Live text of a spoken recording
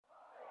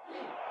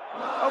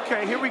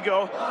Okay, here we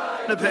go.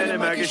 The Ben and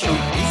Mikey Show.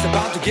 He's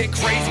about to get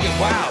crazy and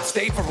wild.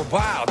 Stay for a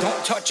while.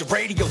 Don't touch your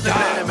radio dial.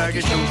 Ben and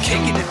Mikey Show.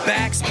 Kicking it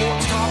back,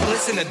 sports talk.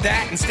 Listen to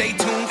that and stay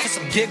tuned for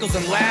some giggles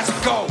and laughs.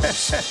 Go.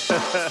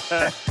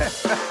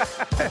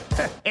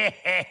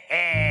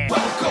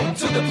 Welcome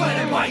to the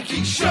Ben and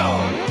Mikey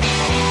Show.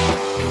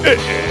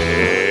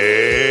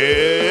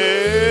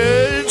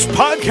 It's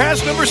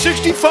podcast number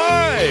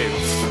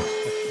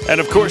 65. And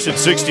of course, at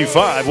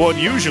 65, one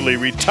usually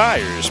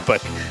retires,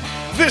 but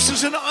this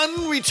is an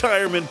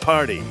unretirement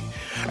party,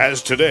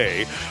 as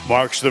today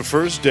marks the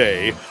first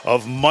day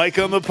of Mike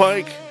on the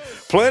Pike.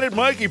 Planet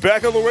Mikey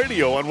back on the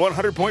radio on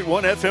 100.1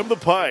 FM The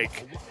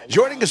Pike.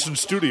 Joining us in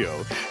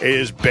studio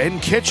is Ben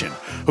Kitchen,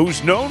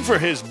 who's known for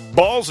his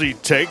ballsy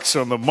takes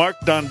on the Mark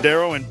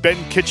Dondero and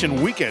Ben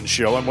Kitchen Weekend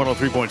Show on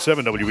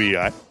 103.7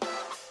 WEI.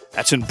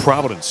 That's in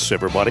Providence,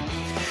 everybody.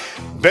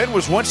 Ben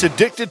was once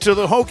addicted to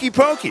the hokey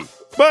pokey,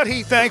 but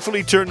he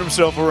thankfully turned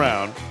himself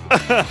around.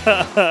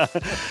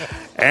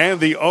 And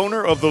the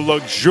owner of the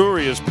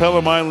luxurious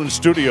Pelham Island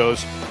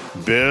Studios,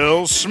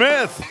 Bill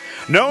Smith,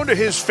 known to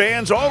his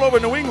fans all over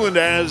New England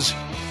as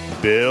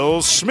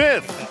Bill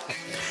Smith.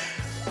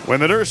 When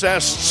the nurse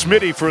asked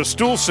Smitty for a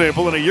stool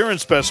sample and a urine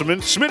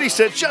specimen, Smitty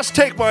said, "Just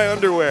take my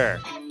underwear."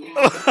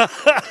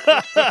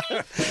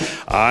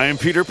 I'm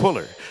Peter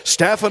Puller,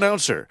 staff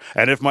announcer,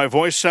 and if my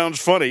voice sounds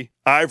funny,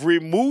 I've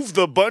removed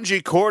the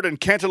bungee cord and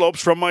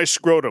cantaloupes from my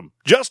scrotum,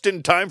 just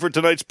in time for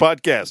tonight's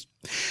podcast.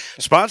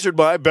 Sponsored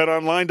by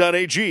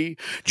BetOnline.ag,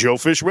 Joe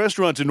Fish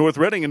Restaurants in North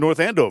Reading and North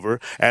Andover,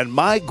 and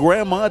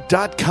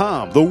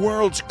MyGrandma.com, the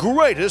world's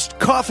greatest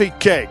coffee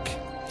cake.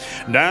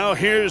 Now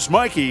here's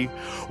Mikey,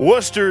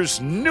 Worcester's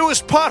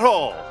newest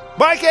pothole.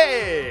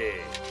 Mikey!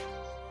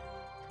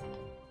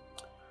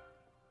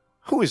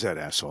 Who is that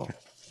asshole?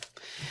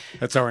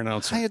 That's our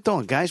announcer. How you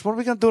doing, guys? What are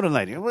we going to do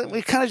tonight?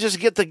 We kind of just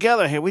get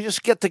together here. We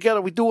just get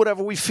together. We do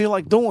whatever we feel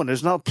like doing.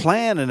 There's no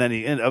plan in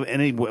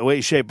any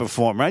way, shape, or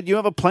form, right? You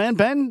have a plan,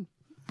 Ben?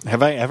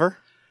 Have I ever?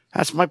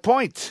 That's my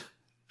point.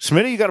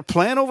 Smitty, you got a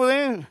plan over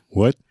there?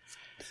 What?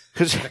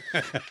 Because,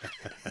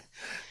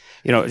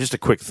 just a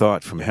quick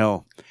thought from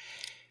hell.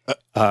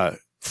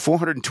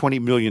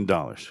 $420 million.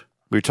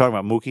 We were talking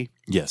about Mookie?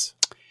 Yes.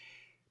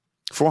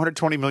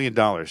 $420 million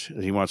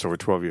that he wants over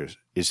 12 years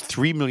is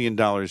 $3 million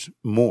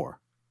more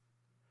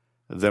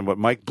than what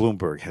Mike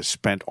Bloomberg has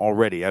spent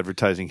already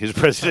advertising his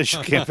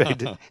presidential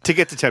campaign to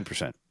get to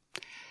 10%.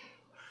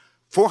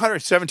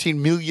 $417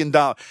 million.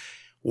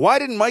 Why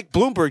didn't Mike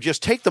Bloomberg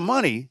just take the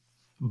money,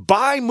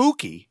 buy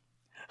Mookie,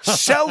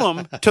 sell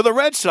him to the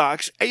Red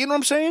Sox? You know what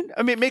I'm saying?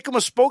 I mean, make him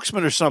a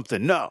spokesman or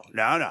something. No.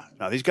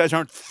 These guys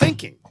aren't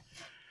thinking.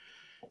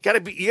 You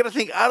got to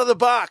think out of the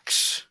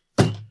box.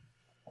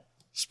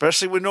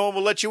 Especially when no one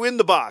will let you in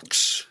the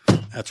box.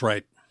 That's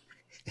right.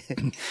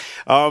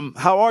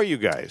 How are you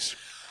guys?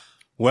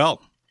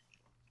 Well.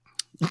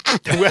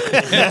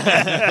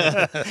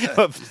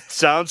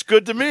 Sounds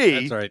good to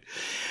me. That's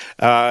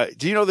right.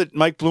 Do you know that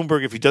Mike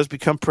Bloomberg, if he does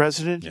become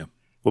president,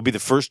 will be the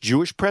first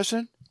Jewish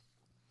president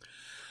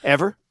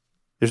ever?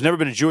 There's never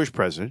been a Jewish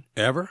president.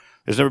 Ever?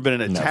 There's never been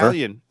an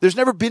Italian. There's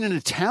never been an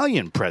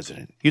Italian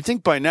president. You'd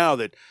think by now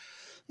that,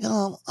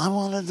 I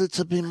wanted it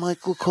to be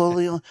Michael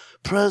Corleone,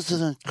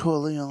 President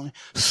Corleone,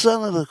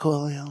 Senator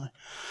Corleone.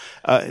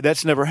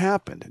 That's never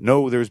happened.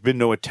 No, there's been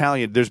no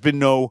Italian. There's been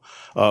no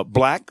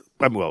black.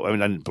 Not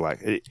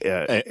black.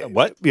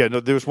 What? Yeah, no,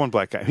 there was one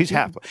black guy. He's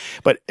half.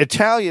 But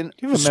Italian,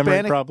 you have Hispanic, a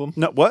memory problem?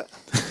 No, what?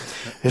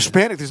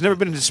 Hispanic. There's never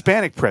been a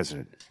Hispanic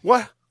president.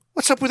 What?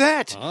 What's up with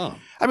that? Oh.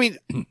 I mean,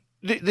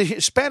 the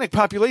Hispanic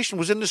population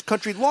was in this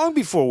country long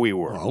before we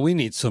were. Well, we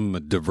need some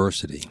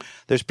diversity.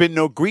 There's been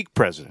no Greek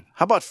president.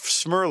 How about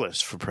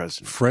Smirlis for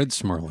president? Fred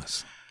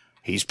Smirlis.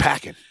 He's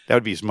packing. That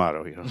would be his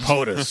motto.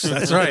 POTUS.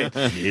 That's right.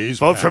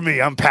 Vote for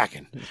me. I'm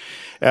packing.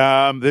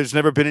 There's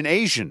never been an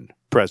Asian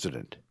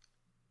president.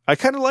 I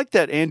kind of like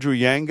that Andrew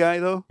Yang guy,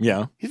 though.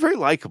 Yeah. He's very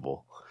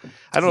likable.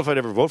 I don't know if I'd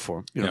ever vote for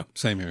him. Yeah,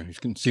 same here. He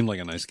seemed like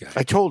a nice guy.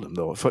 I told him,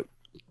 though, if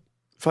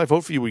I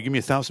vote for you, will you give me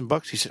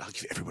 $1,000? He said, I'll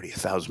give everybody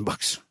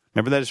 $1,000.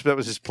 Remember that? That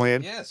was his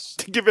plan? Yes.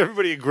 To give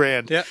everybody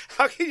 $1,000. Yeah.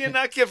 How can you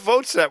not get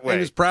votes that way? And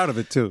he's proud of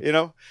it, too.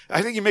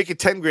 I think you make it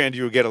 $10,000,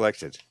 you will get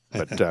elected.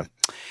 But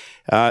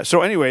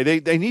so anyway,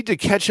 they need to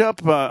catch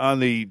up on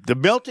the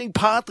melting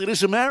pot that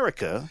is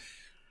America.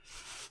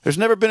 There's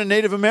never been a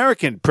Native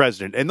American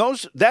president, and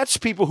that's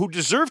people who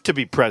deserve to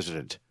be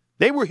president.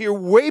 They were here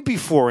way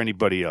before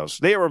anybody else.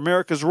 They are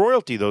America's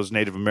royalty, those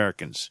Native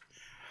Americans.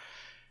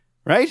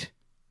 Right?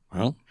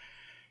 Well,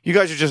 you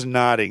guys are just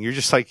nodding. You're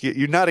just like,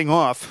 you're nodding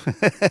off.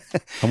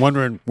 I'm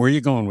wondering where you're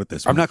going with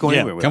this. I'm not going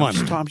anywhere with it. Come on.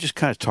 on. I'm just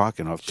kind of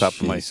talking off the top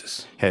of my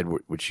head,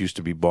 which used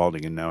to be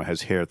balding and now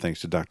has hair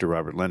thanks to Dr.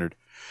 Robert Leonard.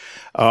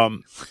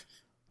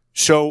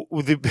 So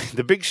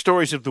the big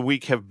stories of the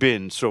week have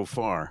been so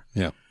far.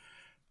 Yeah.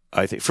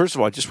 I think, first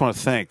of all, I just want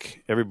to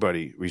thank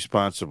everybody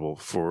responsible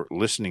for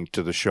listening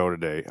to the show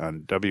today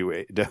on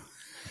W.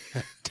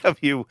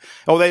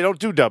 Oh, they don't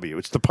do W.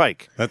 It's the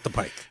Pike. At the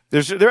Pike.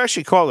 They're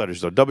actually call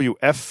letters, though.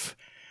 WF,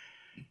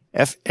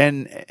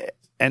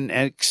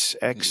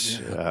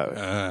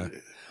 FNXX.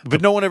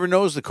 But no one ever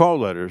knows the call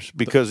letters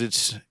because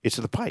it's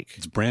the Pike.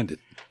 It's branded.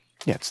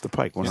 Yeah, it's the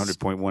Pike,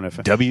 100.1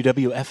 FM.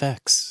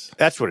 WWFX.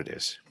 That's what it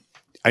is.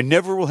 I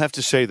never will have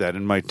to say that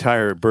in my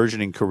entire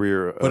burgeoning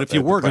career. But if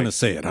you were going to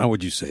say it, how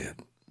would you say it?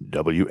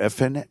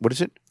 WFN. What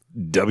is it?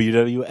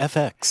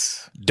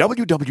 WWFX.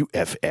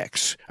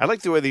 WWFX. I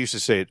like the way they used to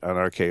say it on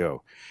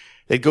RKO.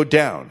 They'd go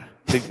down.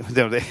 They'd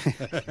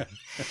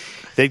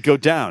go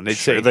down. They'd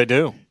say They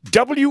do.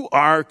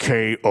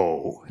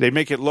 WRKO. They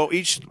make it low.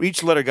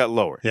 Each letter got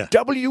lower. Yeah.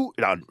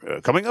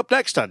 Coming up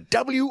next on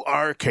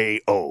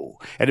WRKO,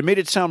 and it made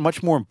it sound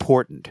much more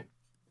important.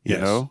 You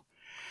Yes. know,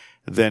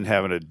 than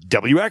having a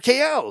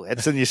WRKO.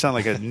 That's then you sound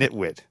like a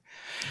nitwit.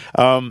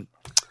 What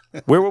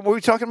were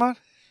we talking about?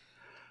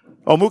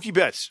 Oh, Mookie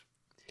Betts.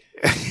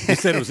 You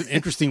said it was an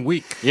interesting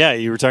week. Yeah,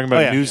 you were talking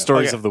about news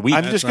stories of the week.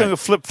 I'm just going to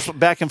flip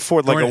back and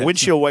forth like Go a ahead.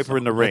 windshield wiper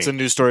in the rain. It's a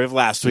news story of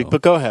last week,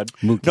 but go ahead.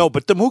 No,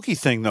 but the Mookie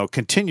thing, though,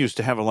 continues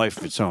to have a life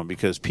of its own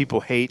because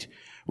people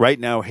right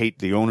now hate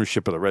the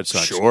ownership of the Red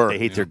Sox. Sure. They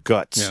hate their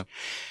guts. Yeah.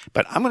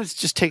 But I'm going to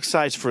just take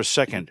sides for a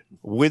second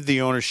with the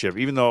ownership,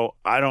 even though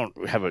I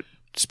don't have a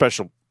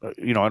special, I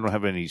don't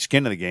have any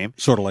skin in the game.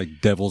 Sort of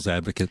like devil's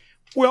advocate.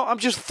 Well, I'm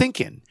just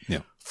thinking. Yeah.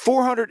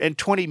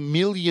 $420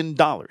 million.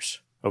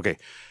 Okay.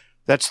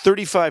 That's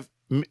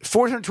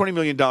 $420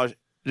 million.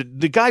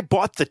 The guy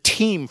bought the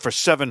team for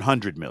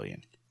 $700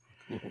 million.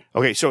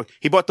 Okay. So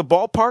he bought the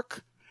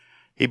ballpark.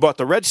 He bought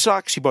the Red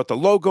Sox. He bought the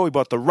logo. He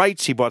bought the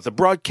rights. He bought the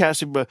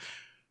broadcasting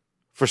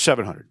for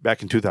 $700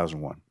 back in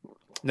 2001.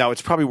 Now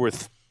it's probably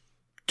worth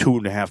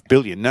 $2.5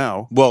 billion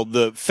now. Well,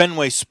 the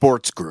Fenway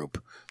Sports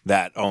Group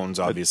that owns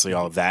obviously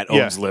all of that,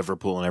 owns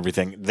Liverpool and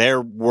everything.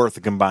 They're worth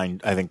a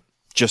combined, I think,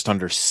 just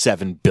under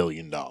 $7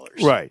 billion.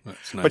 Right.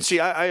 That's nice. But see,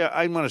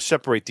 I want to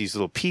separate these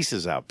little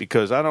pieces out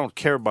because I don't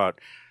care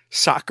about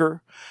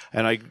soccer,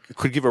 and I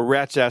could give a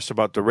rat's ass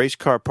about the race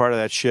car part of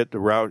that shit, the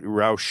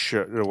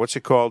Roush, what's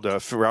it called?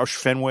 Roush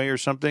Fenway or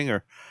something?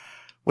 Or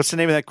what's the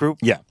name of that group?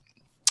 Yeah.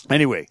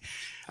 Anyway,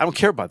 I don't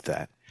care about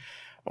that.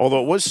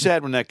 Although it was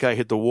sad when that guy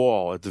hit the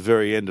wall at the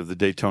very end of the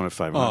Daytona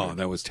 500. Oh,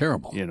 that was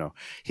terrible.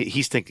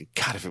 He's thinking,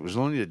 God, if it was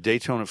only the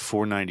Daytona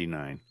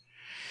 499.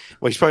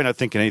 Well, he's probably not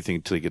thinking anything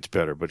until he gets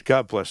better, but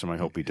God bless him. I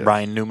hope he does.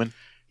 Ryan Newman.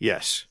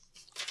 Yes.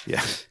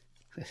 Yeah.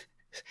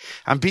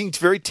 I'm being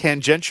very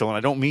tangential, and I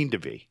don't mean to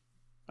be.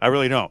 I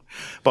really don't.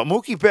 But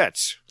Mookie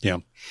Betts, Yeah.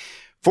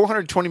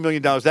 $420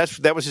 million,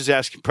 that was his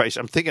asking price.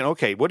 I'm thinking,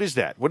 okay, what is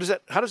that?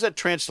 How does that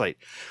translate?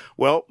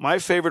 Well, my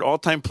favorite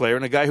all-time player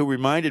and a guy who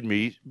reminded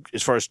me,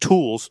 as far as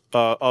tools,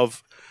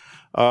 of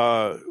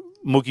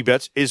Mookie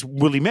Betts is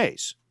Willie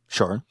Mays.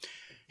 Sure.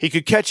 He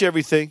could catch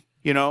everything.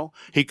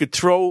 He could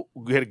throw,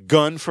 he had a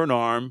gun for an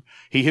arm.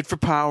 He hit for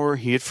power.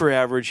 He hit for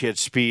average. He had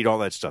speed, all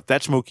that stuff.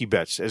 That's Mookie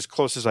Betts, as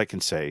close as I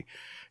can say,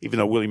 even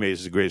though Willie Mays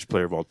is the greatest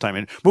player of all time.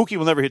 And Mookie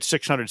will never hit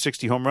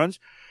 660 home runs,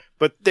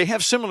 but they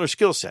have similar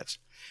skill sets.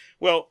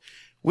 Well,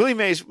 Willie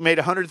Mays made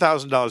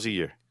 $100,000 a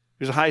year.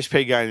 He was the highest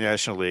paid guy in the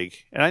National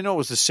League. And I know it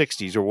was the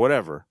 60s or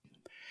whatever,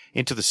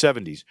 into the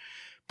 70s.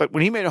 But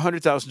when he made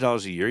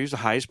 $100,000 a year, he was the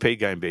highest paid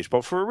guy in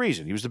baseball for a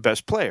reason. He was the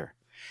best player.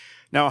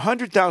 Now,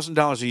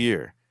 $100,000 a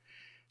year.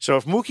 So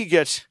if Mookie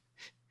gets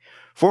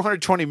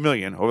 $420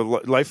 million over the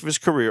life of his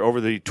career,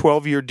 over the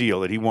 12-year deal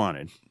that he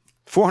wanted,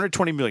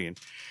 $420 million,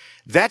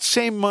 that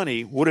same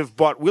money would have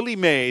bought Willie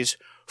Mays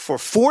for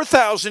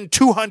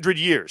 4,200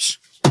 years.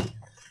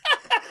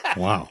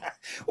 Wow.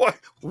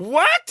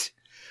 What?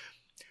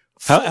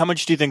 How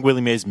much do you think Willie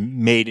Mays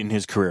made in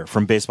his career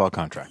from baseball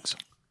contracts?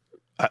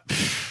 At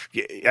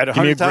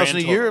 $100,000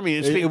 a year, I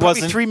mean, it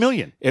probably $3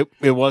 million.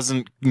 It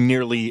wasn't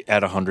nearly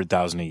at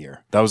 $100,000 a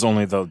year. That was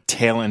only the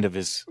tail end of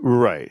his.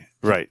 Right.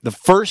 The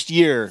first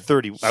year,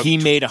 30. He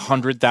made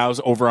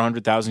 $100,000, over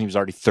 $100,000. He was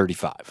already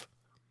 35.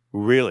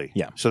 Really?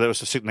 Yeah. So that was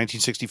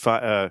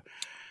 1965.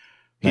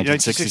 1966.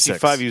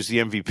 1965, he was the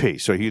MVP.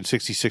 So in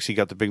 66, he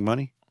got the big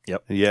money?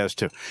 Yep. Yes,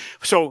 too.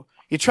 So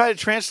you try to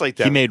translate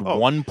that. He made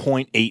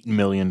 $1.8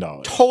 million.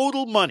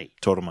 Total money.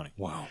 Total money.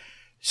 Wow.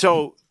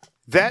 So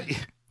that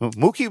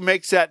Mookie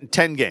makes that in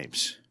 10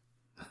 games.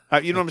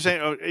 You know what I'm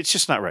saying? It's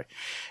just not right.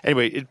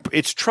 Anyway,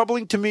 it's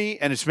troubling to me,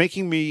 and it's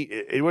making me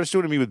what it's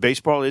doing to me with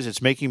baseball is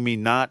it's making me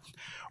not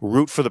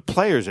root for the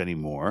players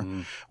anymore,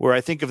 where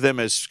I think of them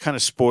as kind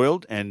of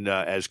spoiled and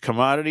as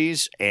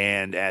commodities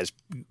and as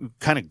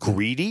kind of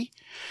greedy.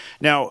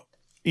 Now,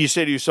 you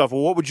say to yourself,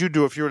 well, what would you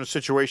do if you're in a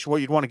situation where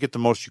you'd want to get the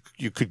most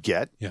you could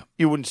get? Yeah.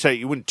 You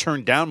wouldn't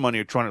turn down money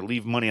or trying to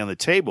leave money on the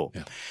table.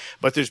 Yeah.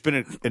 But there's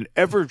been an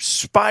ever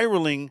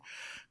spiraling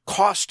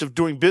cost of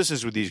doing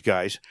business with these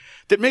guys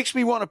that makes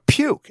me want to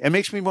puke and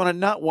makes me want to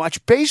not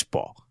watch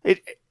baseball.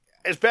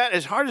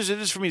 As hard as it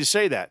is for me to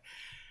say that,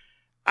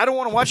 I don't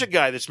want to watch a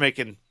guy that's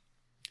making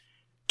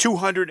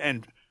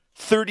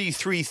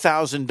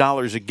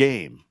 $233,000 a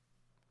game.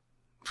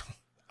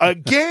 A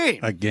game.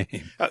 A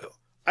game. I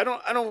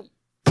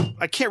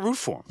can't root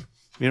for him.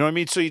 You know what I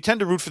mean? So you tend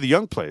to root for the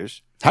young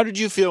players. How did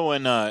you feel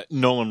when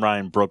Nolan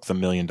Ryan broke the $1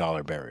 million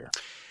barrier?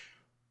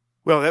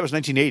 Well, that was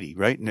 1980,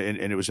 right? And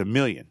it was $1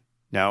 million.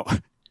 Now,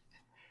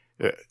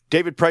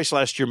 David Price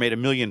last year made $1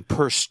 million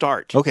per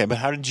start. Okay, but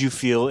how did you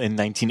feel in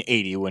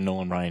 1980 when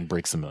Nolan Ryan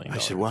breaks $1 million? I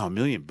said, wow, $1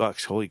 million.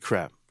 Holy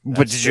crap.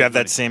 But did you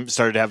have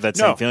started to have that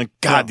same feeling?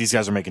 God, these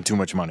guys are making too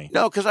much money.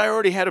 No, because I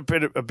already had a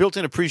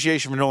built-in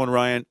appreciation for Nolan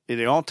Ryan. In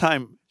the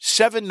all-time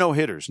 7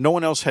 no-hitters. No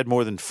one else had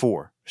more than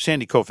 4.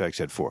 Sandy Koufax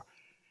had 4.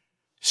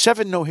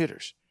 7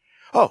 no-hitters.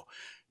 Oh,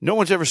 no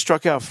one's ever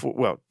struck out.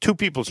 2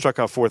 people struck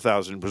out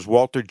 4,000. It was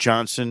Walter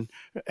Johnson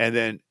and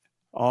then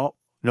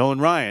Nolan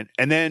Ryan.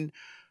 And then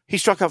he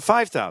struck out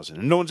 5,000,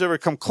 and no one's ever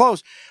come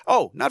close.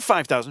 Oh, not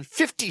 5,000.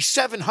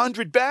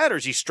 5,700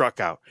 batters he struck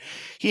out.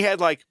 He had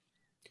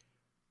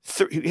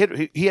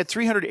he had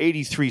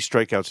 383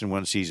 strikeouts in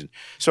one season.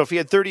 So if he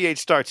had 38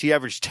 starts, he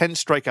averaged 10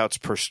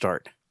 strikeouts per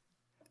start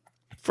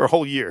for a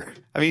whole year.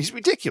 I mean, he's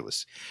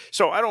ridiculous.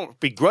 So I don't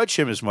begrudge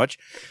him as much.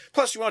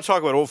 Plus, you want to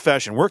talk about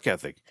old-fashioned work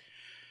ethic.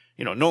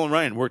 You know, Nolan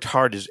Ryan worked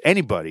hard as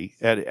anybody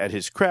at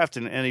his craft,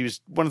 and he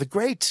was one of the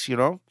greats, you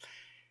know.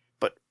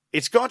 But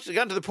it's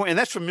gotten to the point, and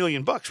that's for $1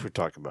 million we're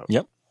talking about.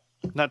 Yep.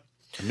 Not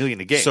 $1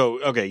 million a game.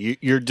 So, okay,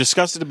 you're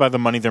disgusted by the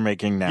money they're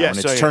making now, Yes,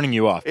 and it's turning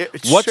you off.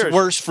 What's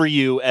worse for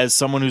you as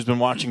someone who's been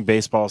watching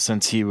baseball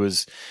since he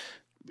was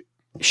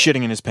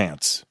shitting in his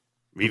pants?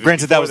 Even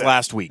Granted, that was before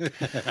last week.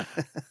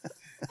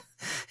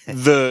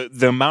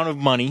 The amount of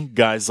money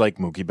guys like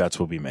Mookie Betts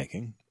will be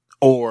making,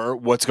 or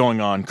what's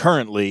going on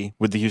currently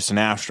with the Houston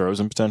Astros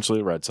and potentially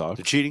the Red Sox.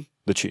 The cheating?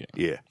 The cheating.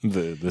 Yeah.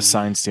 The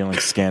sign stealing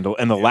scandal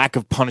and the lack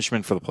of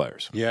punishment for the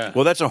players. Yeah.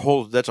 Well, that's a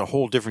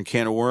whole different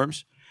can of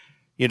worms.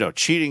 You know,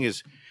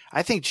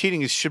 I think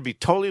cheating should be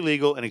totally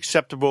legal and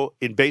acceptable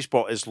in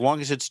baseball as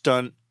long as it's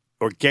done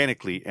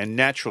organically and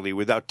naturally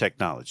without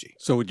technology.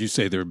 So would you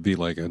say there would be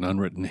like an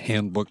unwritten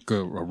handbook,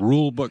 a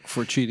rule book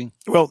for cheating?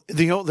 Well,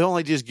 the whole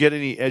idea is get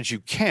any edge you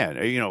can.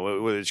 You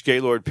know, whether it's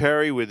Gaylord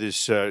Perry with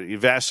his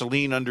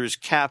Vaseline under his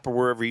cap or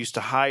wherever he used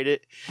to hide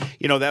it.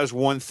 You know, that was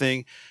one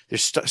thing.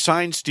 There's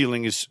sign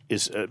stealing is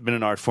been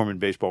an art form in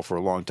baseball for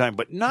a long time,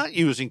 but not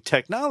using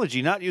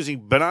technology, not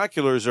using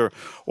binoculars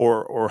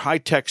or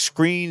high-tech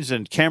screens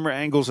and camera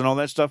angles and all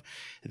that stuff.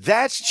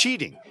 That's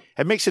cheating.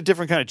 It makes a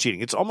different kind of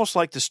cheating. It's almost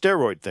like the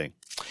steroid thing.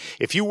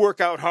 If you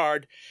work out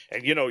hard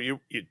and, you know,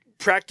 you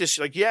practice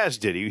like Yaz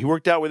did. He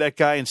worked out with that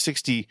guy in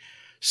 66,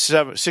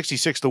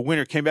 the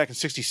winner, came back in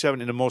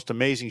 67 in the most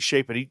amazing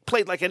shape, and he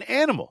played like an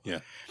animal. Yeah.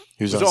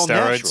 He was It on was all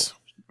steroids. natural.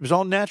 It was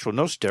all natural,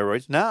 no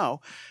steroids.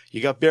 Now,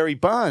 you got Barry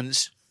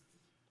Bonds.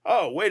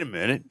 Oh, wait a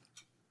minute.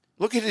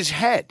 Look at his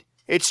head.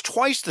 It's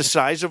twice the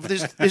size of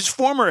his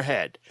former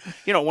head.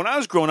 You know, when I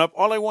was growing up,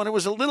 all I wanted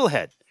was a little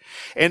head.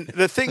 And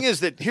the thing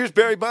is that here's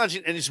Barry Bonds,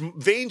 and his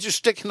veins are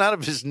sticking out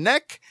of his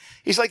neck.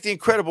 He's like the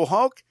Incredible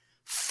Hulk.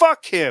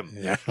 Fuck him.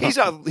 Yeah. He's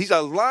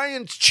a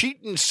lying,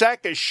 cheating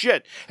sack of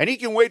shit, and he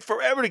can wait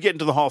forever to get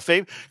into the Hall of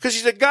Fame because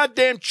he's a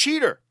goddamn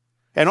cheater.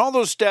 And all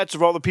those stats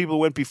of all the people who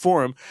went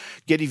before him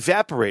get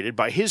evaporated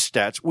by his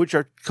stats, which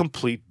are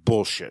complete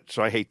bullshit.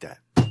 So I hate that.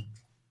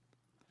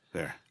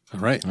 There. All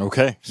right.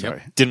 Okay.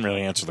 Sorry. Didn't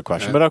really answer the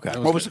question, but okay.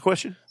 What was the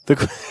question?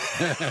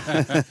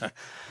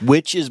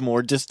 Which is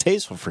more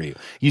distasteful for you?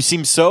 You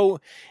seem so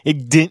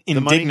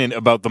indignant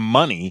about the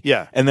money.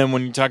 Yeah. And then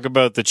when you talk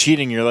about the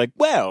cheating, you're like,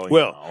 well,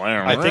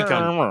 I think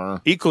I'm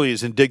equally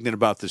as indignant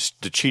about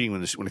the cheating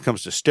when it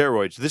comes to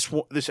steroids.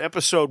 This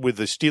episode with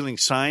the stealing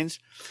signs,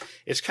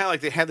 it's kind of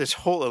like they had this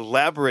whole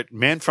elaborate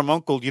Man from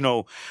U.N.C.L.E., you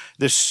know,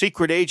 this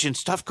secret agent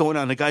stuff going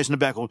on. The guys in the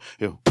back, oh,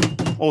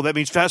 that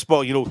means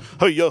fastball, you know,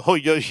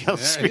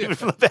 screaming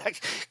from the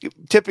back,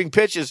 tipping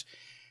pitches.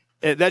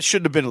 That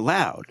shouldn't have been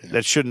allowed.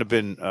 That shouldn't have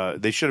been.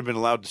 They should have been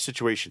allowed the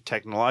situation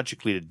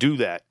technologically to do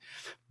that.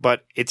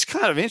 But it's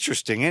kind of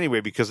interesting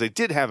anyway because they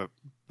did have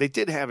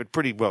it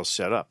pretty well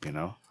set up. You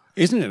know,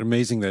 isn't it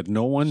amazing that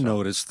no one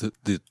noticed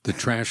the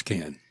trash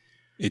can?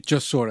 It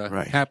just sort of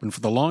happened for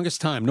the longest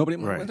time. Nobody,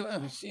 you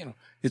know,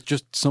 it's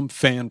just some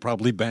fan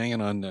probably banging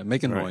on,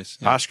 making noise.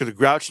 Yeah. Oscar the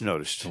Grouch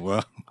noticed.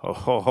 Well,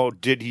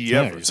 did he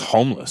ever? He's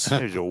homeless.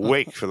 He was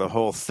awake for the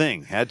whole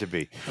thing. Had to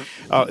be.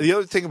 The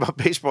other thing about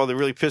baseball that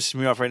really pisses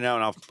me off right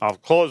now, and I'll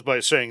close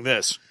by saying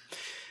this: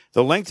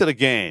 the length of the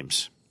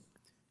games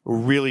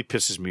really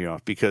pisses me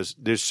off because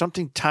there's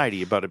something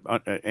tidy about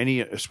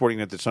any sporting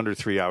event that's under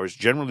 3 hours.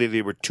 Generally,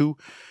 they were 2.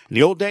 In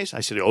the old days, I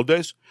said the old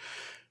days.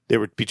 They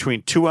were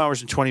between 2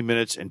 hours and 20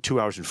 minutes and 2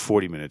 hours and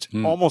 40 minutes,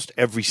 almost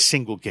every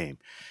single game.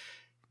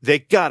 They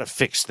got to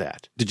fix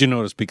that. Did you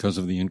notice because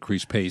of the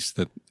increased pace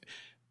that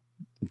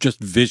just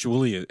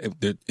visually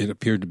it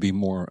appeared to be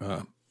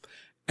more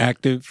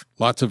active,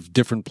 lots of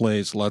different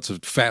plays, lots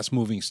of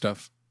fast-moving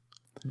stuff?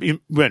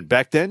 When?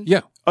 Back then?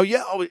 Yeah. Oh,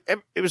 yeah. Oh,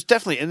 it was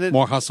definitely. And then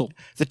more hustle.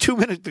 The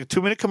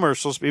 2-minute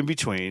commercials in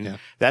between. Yeah.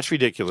 That's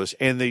ridiculous.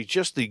 And they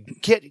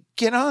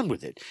get on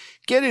with it.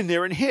 Get in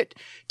there and hit.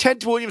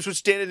 Ted Williams would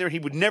stand in there and he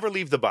would never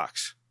leave the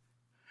box.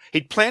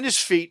 He'd plant his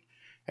feet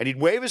and he'd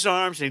wave his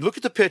arms and he'd look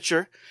at the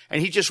pitcher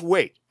and he'd just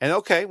wait. And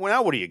okay, well,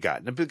 now what do you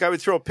got? And the guy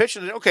would throw a pitch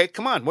and then, okay,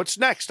 come on, what's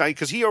next?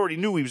 Because he already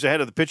knew he was ahead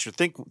of the pitcher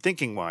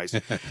thinking wise.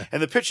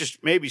 And the pitcher's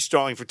maybe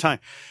stalling for time.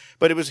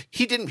 But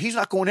he's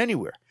not going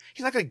anywhere.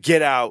 He's not going to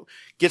get out,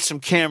 get some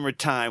camera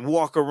time,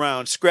 walk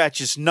around, scratch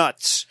his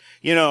nuts,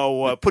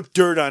 put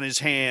dirt on his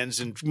hands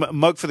and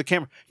mug for the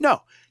camera.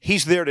 No,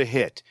 he's there to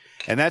hit.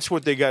 And that's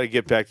what they got to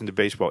get back into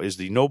baseball is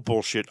the no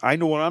bullshit. I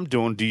know what I'm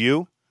doing. Do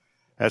you?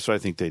 That's what I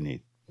think they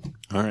need.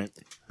 All right.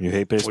 You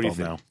hate baseball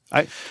now.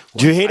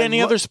 Do you hate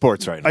any other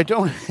sports right now? I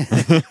don't.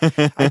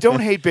 I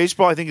don't hate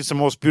baseball. I think it's the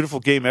most beautiful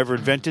game ever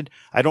invented.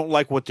 I don't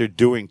like what they're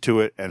doing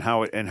to it and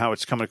how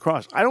it's coming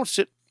across. I'm not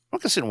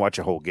gonna sit and watch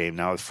a whole game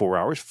now. 4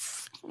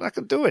 hours. I'm not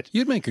gonna do it.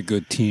 You'd make a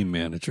good team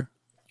manager.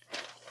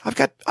 I've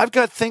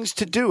got things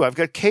to do. I've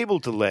got cable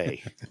to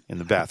lay in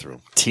the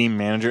bathroom. Team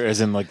manager,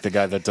 as in like the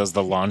guy that does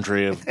the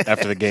laundry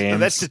after the game. No,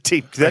 that's the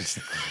team. That's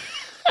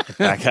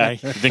that guy.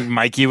 You think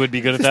Mikey would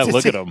be good at that?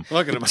 Look at him.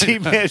 Look at him.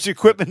 Team manager,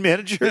 equipment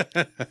manager,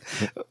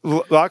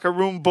 locker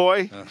room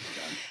boy.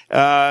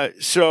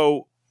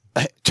 So,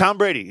 Tom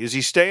Brady, is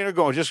he staying or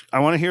going? I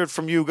want to hear it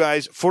from you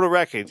guys. For the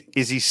record,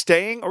 is he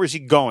staying or is he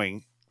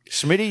going?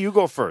 Smitty, you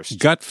go first.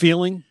 Gut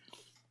feeling,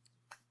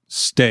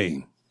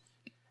 staying.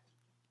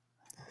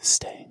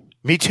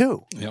 Me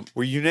too. Yep.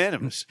 We're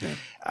unanimous. Yeah.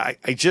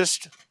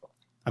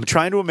 I'm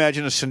trying to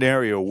imagine a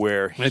scenario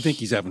where I think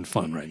he's having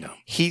fun right now.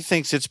 He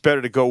thinks it's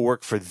better to go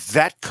work for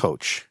that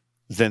coach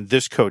than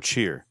this coach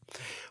here,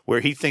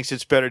 where he thinks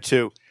it's better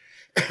to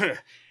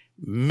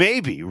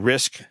maybe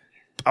risk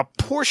a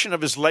portion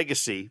of his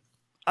legacy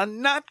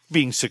on not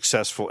being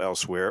successful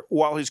elsewhere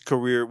while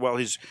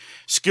his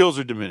skills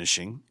are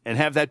diminishing and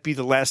have that be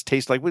the last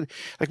taste like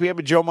we have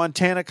with Joe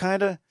Montana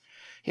kind of.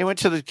 He went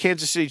to the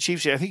Kansas City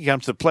Chiefs. I think he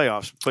got to the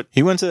playoffs, but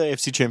he went to the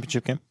AFC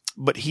Championship game.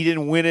 But he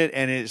didn't win it,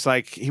 and it's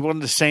like he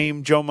wasn't the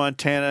same Joe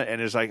Montana, and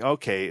it's like,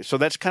 okay, so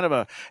that's kind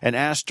of an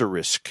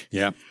asterisk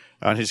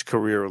on his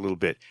career a little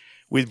bit.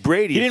 With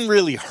Brady... He didn't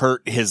really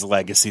hurt his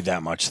legacy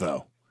that much,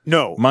 though.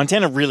 No.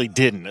 Montana really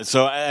didn't.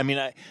 So, I mean,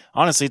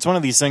 honestly, it's one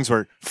of these things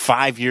where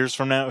 5 years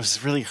from now,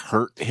 it's really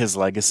hurt his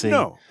legacy.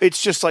 No.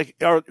 It's just like,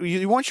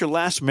 you want your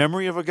last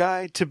memory of a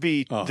guy to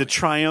be the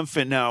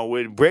triumphant now.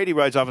 When Brady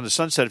rides off in the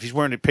sunset, if he's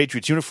wearing a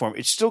Patriots uniform,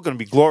 it's still going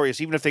to be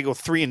glorious, even if they go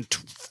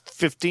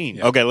 3-15.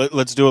 Yeah. Okay,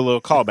 let's do a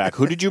little callback.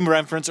 Who did you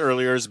reference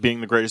earlier as being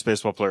the greatest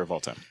baseball player of all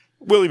time?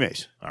 Willie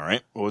Mays. All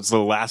right. What's the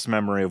last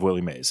memory of Willie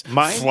Mays?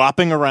 Mine?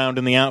 Flopping around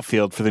in the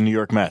outfield for the New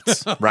York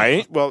Mets,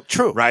 right? Well,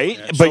 true. Right?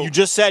 Yeah, but you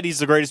just said he's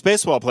the greatest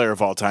baseball player of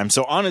all time.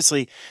 So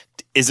honestly,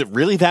 is it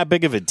really that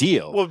big of a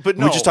deal? Well, but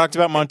no. We just talked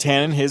about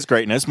Montana and his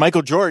greatness.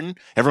 Michael Jordan,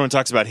 everyone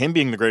talks about him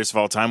being the greatest of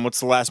all time. What's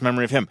the last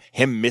memory of him?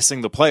 Him missing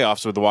the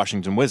playoffs with the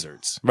Washington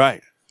Wizards.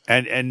 Right.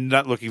 And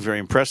not looking very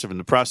impressive in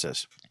the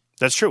process.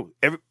 That's true.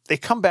 They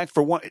come back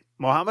for one.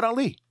 Muhammad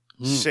Ali.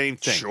 Same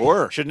thing.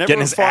 Sure. Should never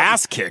getting have his fought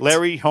ass kicked.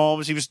 Larry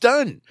Holmes, he was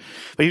done.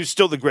 But he was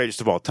still the greatest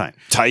of all time.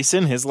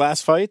 Tyson, his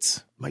last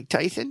fights? Mike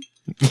Tyson?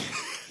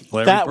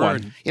 Larry that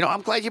Bird. one. You know,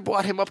 I'm glad you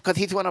brought him up because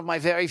he's one of my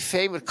very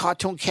favorite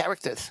cartoon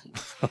characters.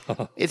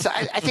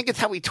 I think it's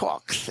how he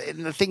talks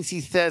and the things he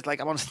says, like,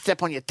 I want to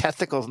step on your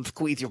testicles and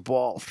squeeze your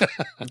balls.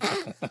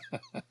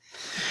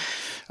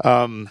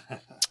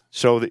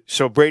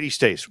 So Brady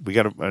stays. We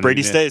got a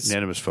Brady stays.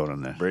 Unanimous vote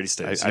on that. Brady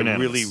stays. I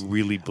really,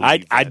 really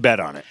believe I'd bet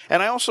on it.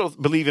 And I also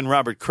believe in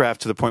Robert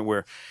Kraft to the point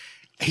where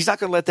he's not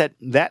going to let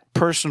that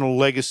personal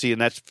legacy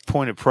and that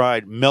point of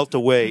pride melt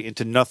away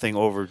into nothing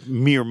over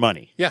mere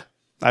money. Yeah.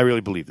 I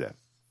really believe that.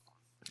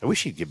 I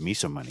wish he'd give me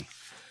some money.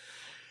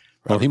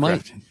 Well, he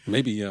might.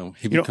 Maybe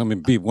he become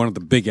and be one of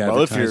the big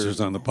advertisers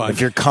on the podcast.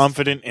 If you're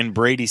confident in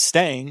Brady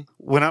staying,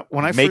 when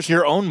I make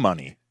your own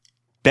money.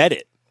 Bet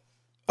it.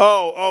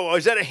 Oh,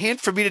 is that a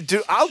hint for me to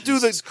do? I'll do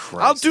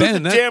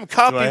the damn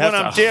copy when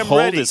I'm damn hold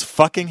ready. His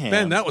fucking hand.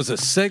 Ben, that was a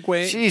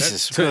segue.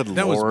 Jesus,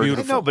 that was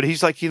beautiful. I know, but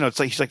he's like,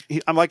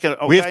 I'm like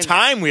we have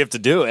time. We have to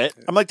do it.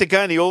 I'm like the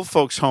guy in the old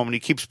folks' home, and he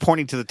keeps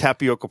pointing to the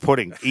tapioca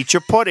pudding. Eat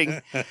your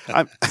pudding.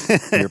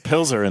 Your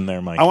pills are in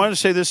there, Mike. I wanted to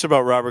say this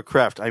about Robert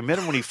Kraft. I met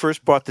him when he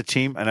first bought the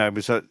team, and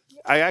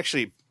I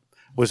actually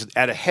was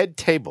at a head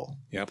table.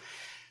 Yep.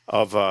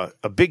 Of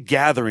a big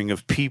gathering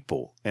of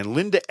people, and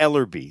Linda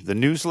Ellerby, the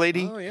news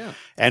lady,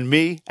 and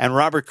me and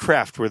Robert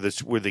Kraft were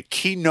the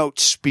keynote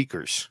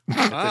speakers.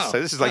 Wow.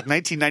 This is like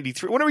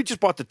 1993. When did we just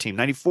bought the team?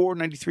 94,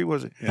 93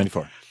 was it?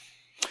 94.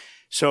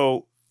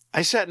 So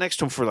I sat next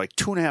to him for like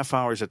 2.5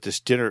 hours at this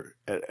dinner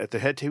at the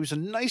head table. He was the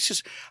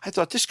nicest. I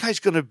thought this guy's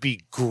going to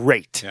be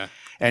great. Yeah.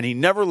 And he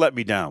never let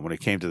me down when it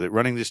came to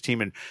running this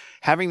team and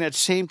having that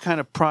same kind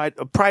of pride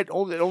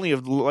only a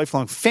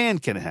lifelong fan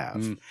can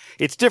have.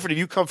 It's different if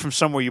you come from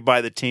somewhere, you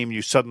buy the team,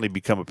 you suddenly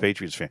become a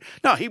Patriots fan.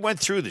 No, he went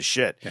through the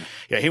shit.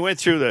 Yeah, he went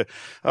through the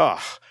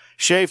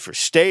Schaefer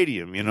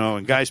Stadium,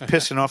 and guys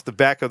pissing off the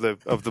back of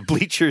the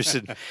bleachers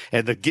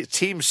and the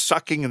team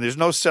sucking and there's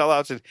no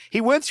sellouts. And he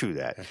went through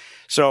that.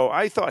 So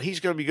I thought he's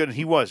going to be good, and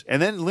he was.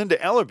 And then Linda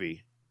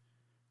Ellerby,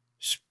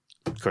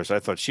 of course, I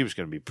thought she was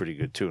going to be pretty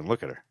good too. And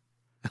look at her.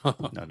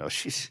 No,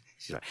 she's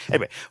not.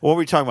 Anyway, what were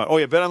we talking about? Oh,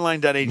 yeah,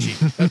 betonline.ag.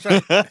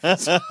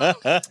 That's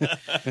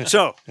right.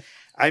 So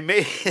I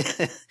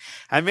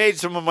made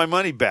some of my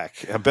money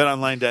back at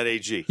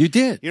betonline.ag. You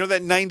did. You know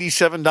that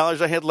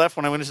 $97 I had left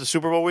when I went into the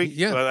Super Bowl week?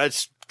 Yeah. Well,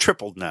 that's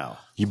tripled now.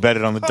 You bet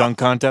it on the dunk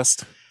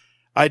contest?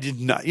 I did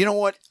not. You know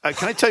what?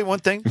 Can I tell you one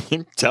thing?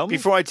 Tell me.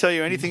 Before I tell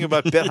you anything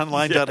about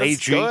BetOnline.ag,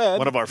 Yes, go ahead.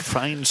 one of our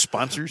fine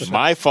sponsors.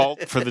 My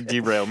fault for the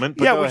derailment.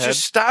 But Yeah, go would ahead. you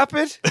stop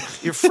it?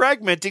 You're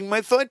fragmenting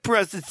my thought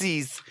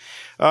processes.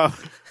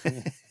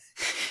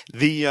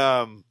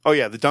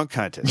 The dunk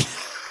contest.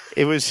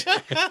 It was.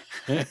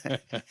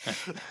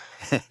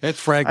 It's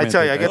fragmented. I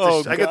tell you, I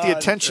got the God.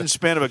 attention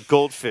span of a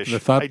goldfish. The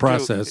thought I do.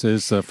 process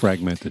is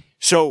fragmented.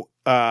 So,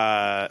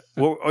 what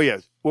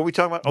were we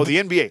talking about? Oh, the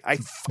NBA. I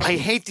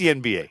hate the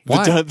NBA.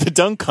 Why? The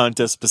dunk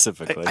contest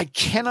specifically. I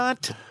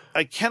cannot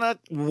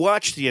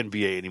watch the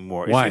NBA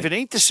anymore. Why? If it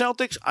ain't the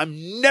Celtics,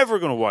 I'm never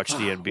going to watch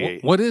the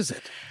NBA. What is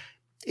it?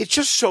 It's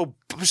just I'm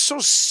so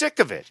sick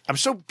of it.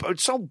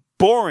 It's so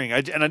boring.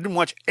 I didn't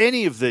watch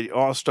any of the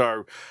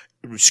All-Star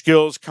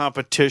skills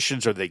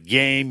competitions or the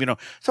game,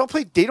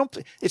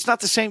 it's not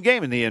the same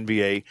game in the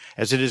NBA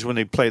as it is when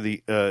they play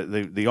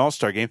the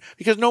All-Star game,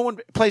 because no one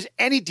plays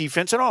any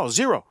defense at all.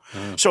 Zero.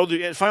 So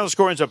the final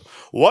score ends up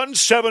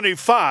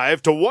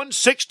 175 to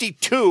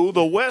 162.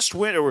 The West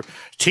win, or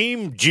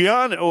Team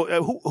Gian.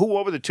 Who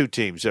were the two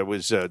teams? That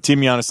was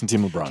Team Giannis and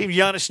Team LeBron. Team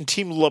Giannis and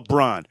Team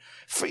LeBron.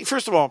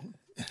 First of all,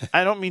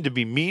 I don't mean to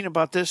be mean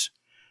about this,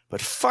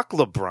 but fuck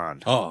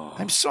LeBron. Oh.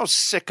 I'm so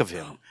sick of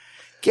him.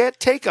 I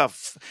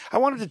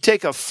want him to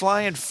take a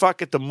flying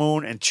fuck at the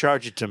moon and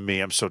charge it to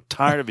me. I'm so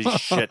tired of his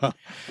shit.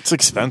 It's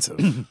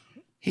expensive.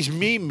 He's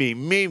me.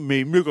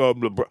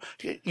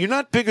 You're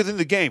not bigger than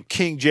the game,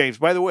 King James.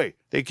 By the way,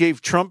 they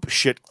gave Trump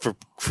shit for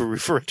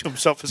referring to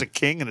himself as a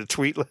king in a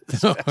tweet.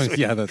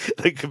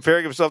 Like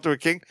comparing himself to a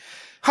king.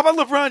 How about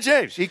LeBron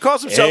James? He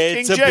calls himself King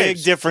James. It's a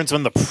big difference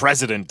when the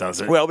president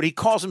does it. Well, but he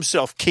calls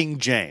himself King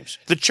James.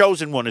 The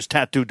chosen one is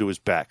tattooed to his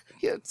back.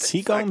 Yeah, Does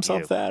he call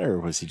himself that,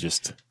 or was he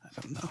just... I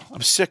don't know.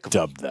 I'm sick of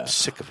dubbed him. that. I'm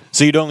sick of him.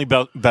 So you'd only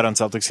bet on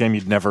Celtics game?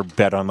 You'd never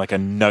bet on like a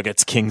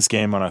Nuggets Kings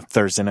game on a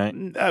Thursday night?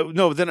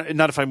 No, then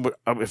not if I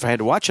had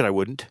to watch it, I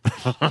wouldn't.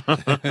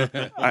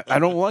 I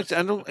don't watch.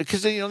 I don't,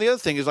 because the other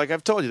thing is, like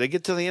I've told you, they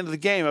get to the end of the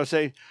game, I'll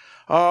say,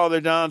 oh,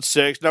 they're down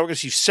 6. Now we're going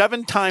to see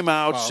 7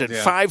 timeouts and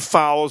 5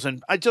 fouls,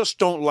 and I just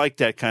don't like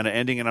that kind of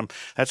ending. And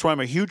that's why I'm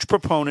a huge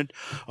proponent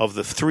of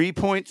the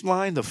 3-point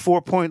line, the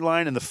 4-point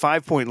line, and the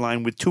 5-point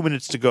line with 2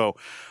 minutes to go.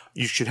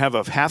 You should have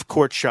a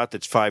half-court shot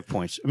that's 5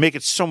 points. Make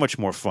it so much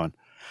more fun.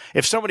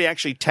 If somebody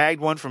actually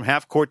tagged one from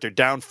half court, they're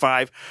down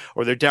 5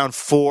 or they're down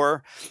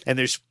 4, and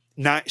there's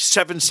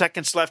 7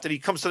 seconds left, and he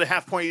comes to the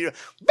half point,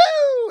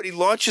 boo, and he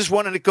launches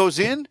one, and it goes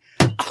in.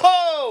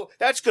 Oh,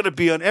 that's going to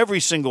be on every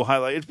single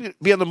highlight. It'd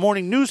be on the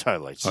morning news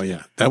highlights. Oh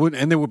yeah,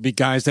 and there would be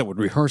guys that would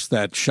rehearse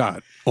that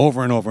shot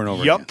over and over and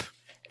over. Yup. Again.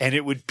 And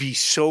it would be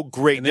so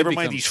great. Never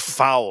mind these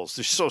fouls.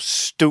 They're so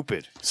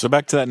stupid. So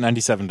back to that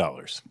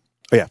 $97.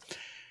 Oh, yeah.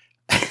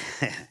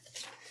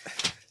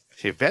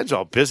 See, Ben's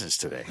all business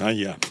today.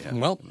 Yeah.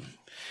 Well,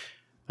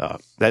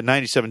 that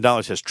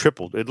 $97 has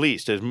tripled, at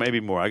least. There's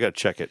maybe more. I got to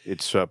check it.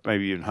 It's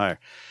maybe even higher.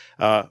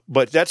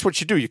 But that's what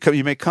you do.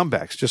 You make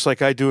comebacks, just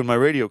like I do in my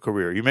radio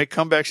career. You make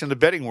comebacks in the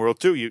betting world,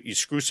 too. You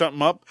screw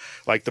something up,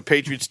 like the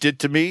Patriots did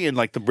to me and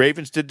like the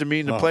Ravens did to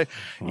me in the play.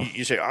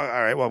 You say, all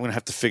right, well, I'm going to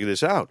have to figure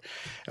this out.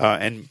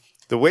 And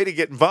the way to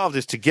get involved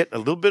is to get a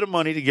little bit of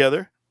money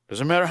together.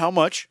 Doesn't matter how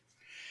much.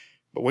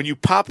 But when you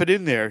pop it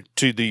in there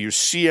to your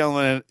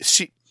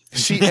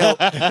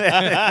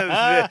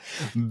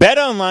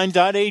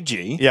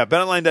BetOnline.ag. Yeah,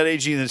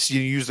 betonline.ag, and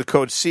you use the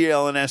code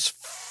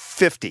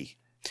CLNS50.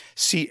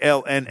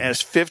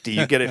 CLNS50.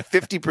 You get a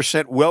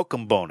 50%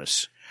 welcome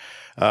bonus.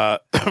 In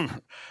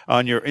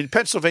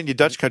Pennsylvania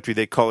Dutch country,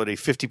 they call it a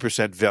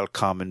 50%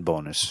 Velkommen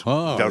bonus.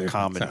 Oh,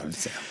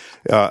 Velkommen.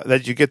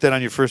 That you get that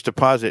on your first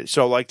deposit.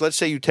 So, like, let's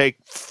say you take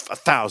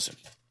 1,000,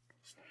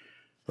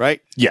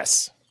 right?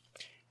 Yes.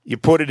 You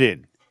put it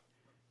in,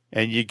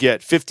 and you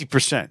get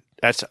 50%.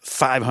 That's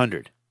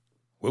 500.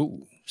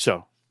 whoa.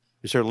 So,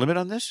 is there a limit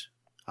on this?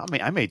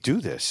 I may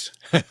do this.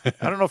 I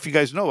don't know if you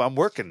guys know. I'm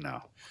working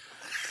now.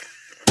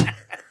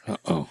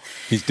 Uh-oh.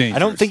 He's dangerous. I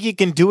don't think you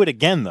can do it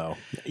again, though.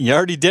 You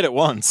already did it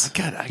once.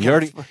 You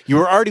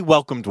were already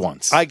welcomed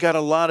once. I got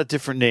a lot of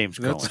different names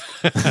going.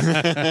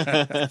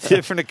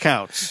 Different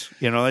accounts.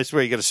 That's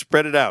where you got to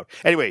spread it out.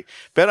 Anyway,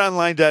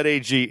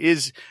 betonline.ag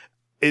is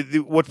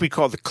what we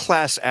call the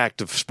class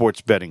act of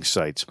sports betting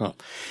sites. Oh.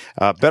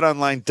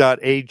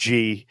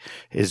 BetOnline.ag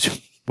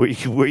is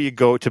where you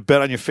go to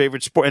bet on your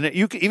favorite sport, and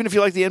even if you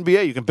like the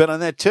NBA, you can bet on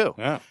that too.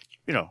 Yeah.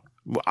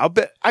 I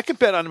could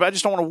bet on it, but I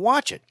just don't want to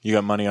watch it. You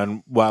got money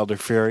on Wilder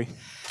Fury?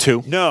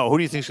 2? No, who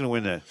do you think's going to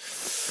win that?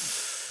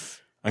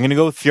 I'm going to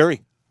go with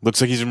Fury. Looks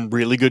like he's in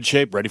really good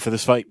shape, ready for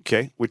this fight.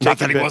 Okay, Not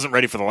that he wasn't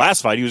ready for the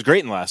last fight. He was great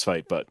in the last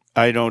fight, but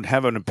I don't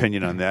have an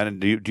opinion on that. And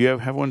do you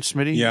have one,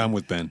 Smitty? Yeah, I'm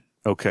with Ben.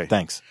 Okay,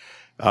 thanks.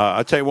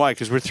 I'll tell you why,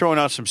 because we're throwing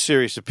out some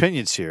serious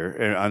opinions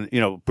here on,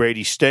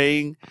 Brady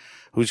staying,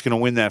 who's going to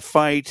win that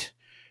fight.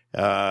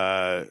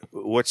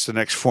 What's the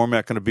next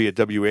format going to be at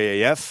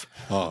WAAF?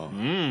 Oh.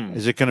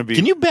 Is it going to be?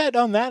 Can you bet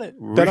on that at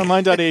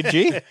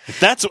betonline.ag?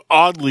 That's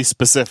oddly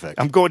specific.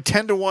 I'm going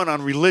 10-1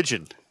 on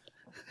religion.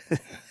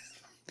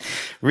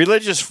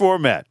 Religious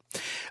format.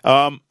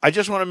 I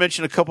just want to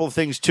mention a couple of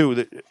things, too.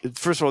 That,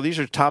 first of all, these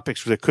are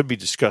topics that could be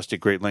discussed at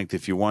great length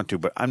if you want to,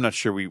 but I'm not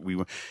sure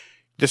we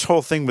this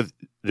whole thing with,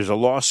 there's a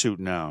lawsuit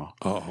now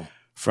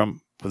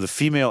from the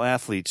female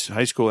athletes,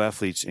 high school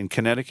athletes in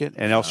Connecticut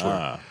and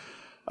elsewhere.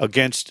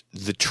 Against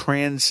the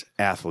trans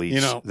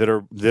athletes that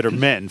are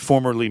men,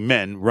 formerly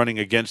men, running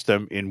against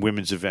them in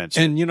women's events.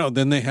 And,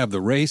 then they have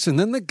the race, and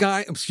then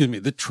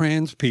the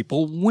trans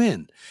people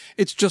win.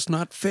 It's just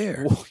not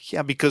fair. Well,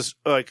 yeah, because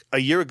like a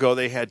year ago,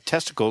 they had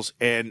testicles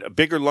and a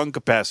bigger lung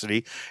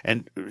capacity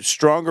and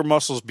stronger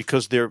muscles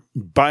because they're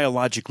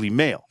biologically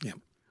male. Yeah.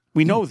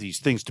 We know these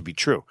things to be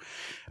true.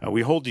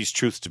 We hold these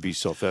truths to be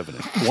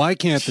self-evident. Why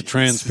can't the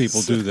trans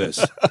people do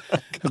this?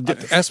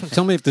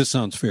 Tell me if this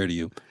sounds fair to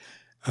you.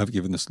 I've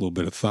given this a little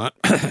bit of thought.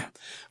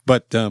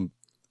 But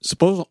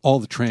suppose all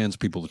the trans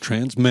people, the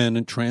trans men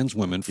and trans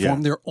women,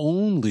 form their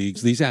own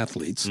leagues, these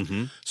athletes,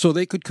 so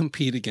they could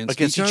compete against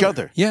each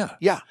other. Yeah.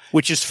 Yeah,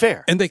 which is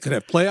fair. And they could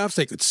have playoffs,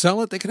 they could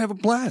sell it, they could have a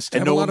blast.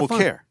 And no one will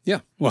care. Yeah,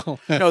 well.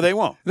 No, they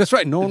won't. That's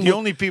right. The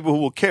only people who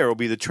will care will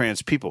be the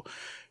trans people.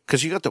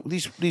 Because you got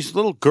these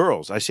little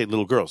girls, I say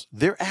little girls,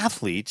 they're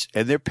athletes,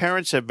 and their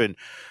parents they've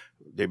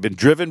been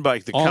driven by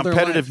the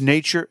competitive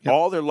nature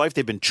all their life.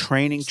 They've been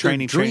training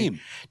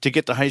to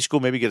get to high school,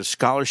 maybe get a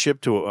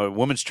scholarship to a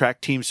women's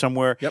track team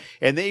somewhere,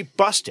 and they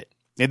bust it.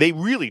 And they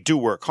really do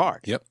work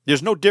hard. Yep.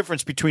 There's no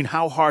difference between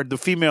how hard the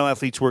female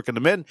athletes work and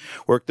the men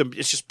work.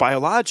 It's just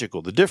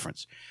biological, the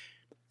difference.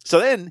 So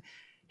then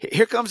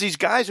here comes these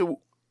guys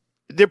who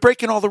they're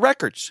breaking all the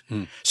records.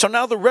 So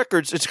now the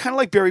records, it's kind of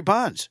like Barry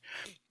Bonds.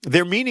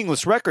 They're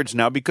meaningless records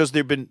now because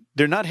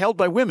they're not held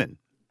by women.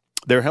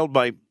 They're held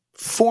by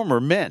former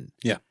men.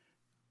 Yeah.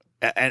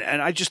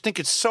 And I just think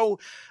it's so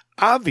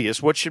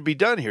obvious what should be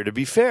done here to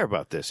be fair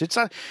about this. It's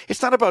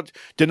not about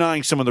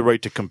denying someone the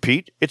right to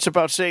compete. It's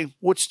about saying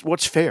what's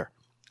fair.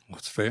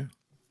 What's fair?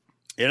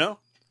 I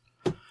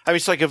mean,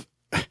 it's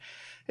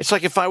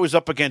like if I was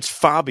up against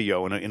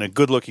Fabio in a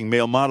good-looking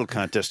male model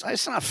contest.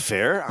 It's not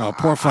fair. Oh,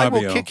 poor Fabio.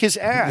 I will kick his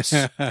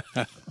ass.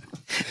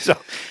 So,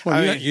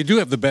 you do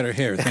have the better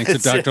hair, thanks to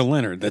Dr.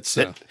 Leonard. That's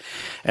and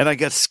I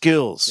got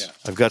skills. Yeah.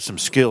 I've got some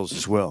skills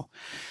as well.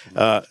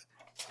 I'm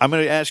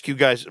going to ask you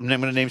guys. I'm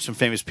going to name some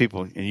famous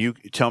people, and you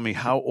tell me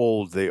how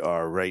old they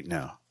are right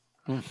now.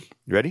 You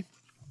ready?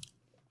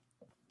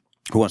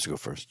 Who wants to go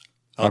first?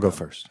 I'll go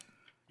first.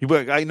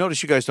 I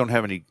notice you guys don't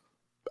have any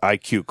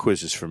IQ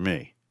quizzes for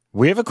me.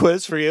 We have a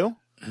quiz for you.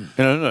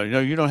 No,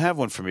 you don't have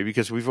one for me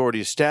because we've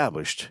already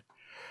established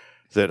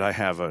that I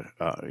have a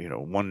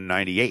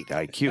 198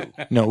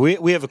 IQ. No,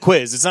 we have a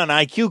quiz. It's not an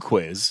IQ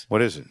quiz.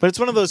 What is it? But it's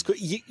one of those.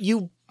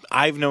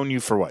 I've known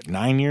you for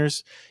 9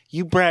 years.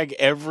 You brag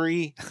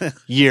every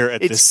year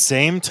at the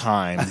same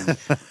time.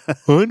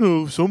 I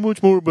know so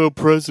much more about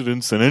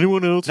presidents than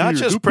anyone else. Not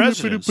here. Just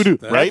presidents,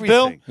 right,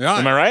 Bill? Yeah,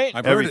 am I right?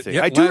 I've heard it.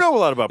 Yeah, I do know a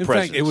lot about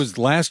presidents. In fact, it was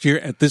last year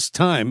at this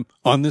time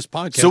on this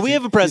podcast. So we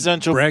have a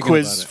presidential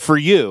quiz for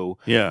you.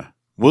 Yeah.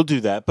 We'll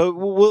do that, but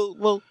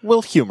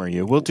we'll humor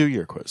you. We'll do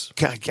your quiz.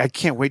 I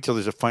can't wait till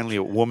there's finally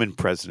a woman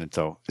president,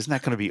 though. Isn't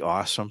that going to be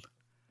awesome?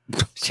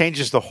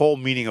 Changes the whole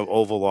meaning of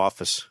Oval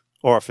Office.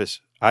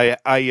 I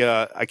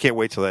can't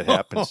wait till that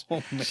happens.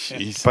 Oh,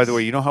 by the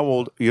way, you know how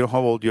old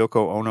Yoko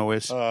Ono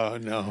is?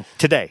 No.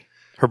 Today.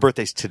 Her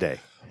birthday's today.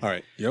 All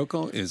right.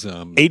 Yoko is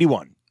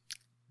 81.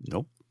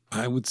 Nope.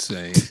 I would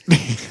say.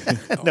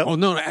 No. Oh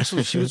no!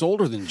 Actually, she was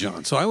older than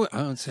John, so I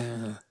would say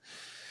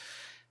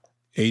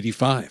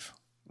 85.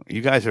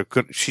 You guys are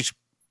good. She's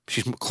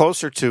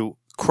closer to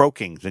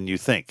croaking than you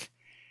think.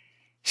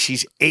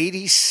 She's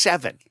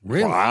 87.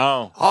 Really?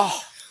 Wow.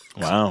 Oh.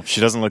 Wow.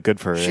 She doesn't look good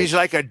for her She's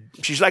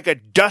age. like a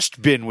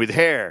dustbin with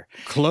hair.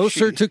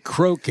 Closer to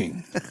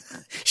croaking.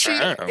 She's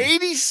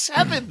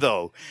 87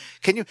 though.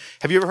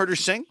 Have you ever heard her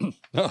sing?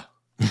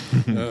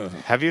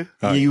 Have you?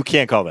 You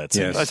can't call that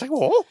singing. Yes. It's like,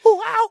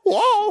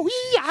 whoa,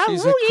 yeah.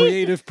 She's a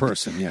creative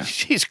person, yeah.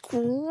 She's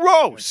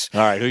gross.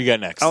 All right, who you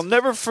got next? I'll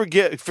never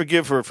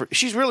forgive her for.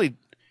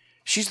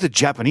 She's the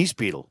Japanese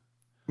Beatle.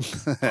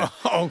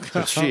 Oh,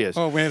 God. She is.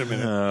 Oh, wait a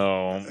minute.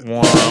 Oh,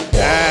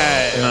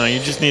 no, you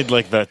just need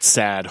like that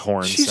sad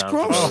horn She's sound.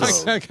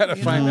 gross. I got to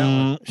find that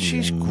one.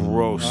 She's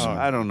gross.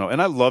 I don't know.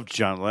 And I loved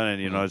John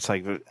Lennon. It's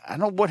like I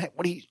don't know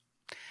what he.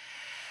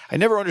 I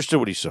never understood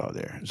what he saw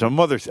there. It's a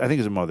mother. I think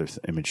it's a mother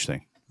image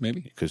thing.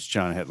 Maybe because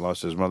John had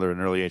lost his mother at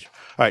an early age.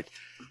 All right,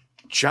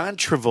 John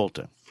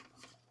Travolta.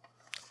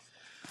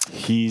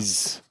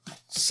 He's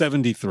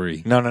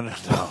 73. No.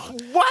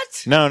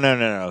 What?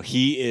 No.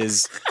 He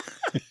is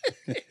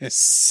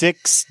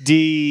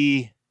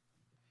 68.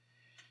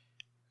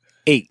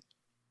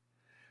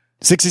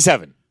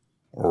 67.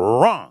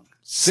 Wrong.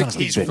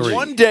 63. He's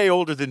 1 day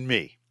older than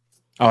me.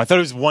 Oh, I thought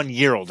he was 1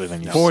 year older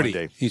than you.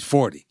 40. He's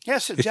 40.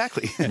 Yes,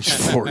 exactly.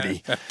 He's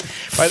 40.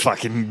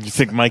 Fucking, you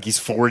think Mikey's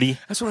 40?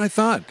 That's what I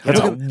thought. That's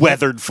a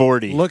weathered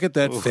 40. Look at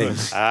that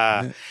face.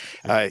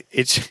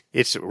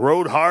 It's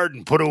rode hard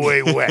and put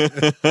away wet.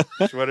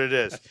 That's what it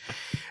is.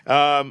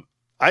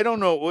 I don't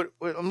know what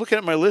I'm looking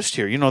at my list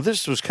here. You know,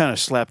 this was kind of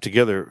slapped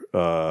together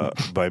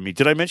by me.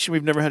 Did I mention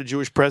we've never had a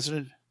Jewish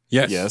president?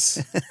 Yes.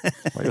 Yes.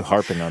 Why are you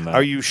harping on that?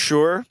 Are you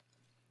sure?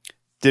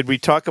 Did we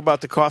talk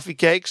about the coffee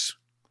cakes?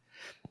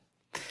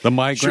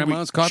 My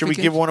grandma's coffee Should we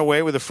cake? give one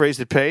away with a phrase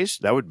that pays?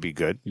 That would be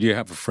good. Do you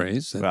have a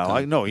phrase? That, Well,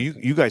 I know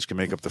you guys can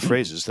make up the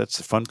phrases. That's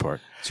the fun part.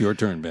 it's your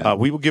turn, Ben.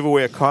 We will give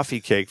away a coffee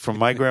cake from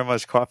my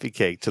grandma's coffee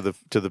cake to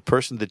the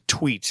person that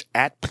tweets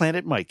at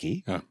Planet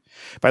Mikey. Yeah.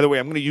 By the way,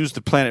 I'm going to use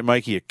the Planet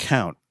Mikey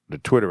account, the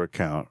Twitter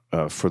account,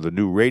 for the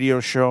new radio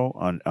show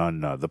on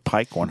the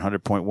Pike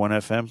 100.1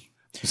 FM.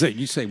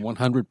 You say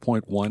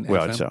 100.1 Well,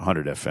 FM? it's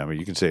 100 FM, or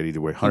you can say it either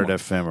way, 100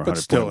 FM or But 100.1.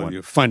 still,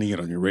 you're finding it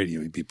on your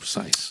radio. You'd be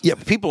precise. Yeah,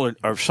 people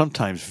are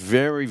sometimes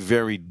very,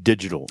 very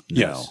digital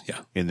now Yes, yeah.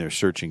 in their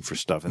searching for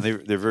stuff, and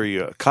they're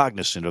very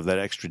cognizant of that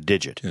extra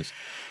digit. Yes.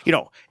 You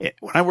know,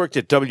 when I worked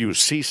at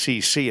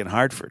WCCC in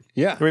Hartford,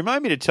 Yeah.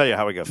 remind me to tell you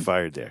how I got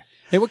fired there.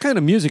 Hey, what kind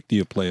of music do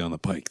you play on the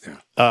Pike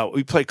there?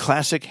 We play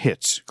classic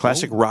hits,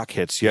 classic rock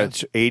hits. Yeah,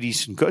 it's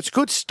 80s and good. It's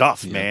good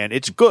stuff, man.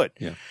 It's good.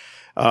 Yeah.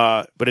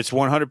 But it's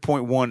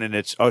 100.1, and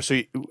it's I'm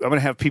going to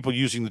have people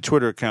using the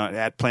Twitter account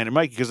at Planet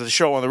Mikey because the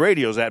show on the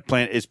radio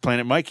is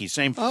Planet Mikey.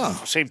 Same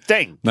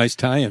thing. Nice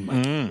tie-in,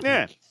 Mike.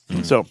 Yeah.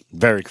 So,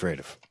 Very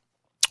creative.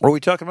 what are we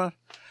talking about?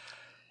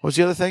 What was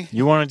the other thing?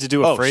 You wanted to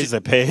do a phrase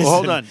that pays. Well,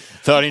 hold on.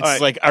 The audience All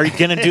is right. like, are you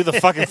going to do the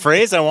fucking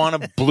phrase? I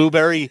want a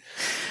blueberry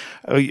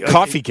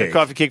coffee cake. A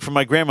coffee cake from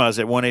my grandma's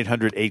at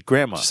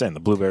 1-800-8-GRANDMA. Just saying,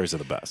 the blueberries are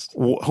the best.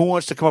 Who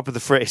wants to come up with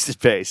a phrase that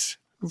pays?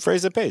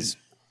 Phrase that pays.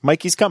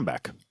 Mikey's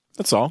comeback.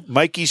 That's all.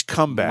 Mikey's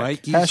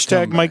comeback.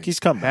 Hashtag Mikey's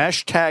comeback.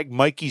 Hashtag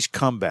Mikey's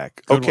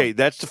comeback. Okay,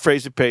 that's the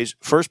phrase that pays.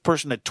 First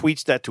person that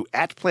tweets that to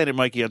at Planet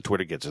Mikey on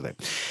Twitter gets a thing.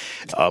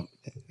 All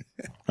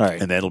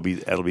right. And that'll be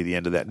the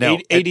end of that. Now,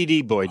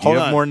 ADD boy, do you hold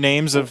have on. more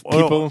names of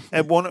people?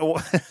 I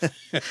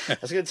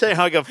was going to tell you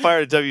how I got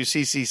fired at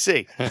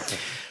WCCC.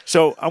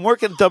 So I'm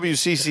working at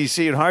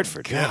WCCC in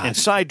Hartford. And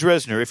Cy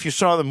Dresner, if you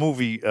saw the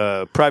movie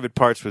Private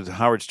Parts with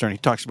Howard Stern, he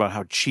talks about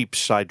how cheap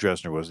Cy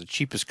Dresner was, the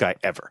cheapest guy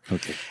ever.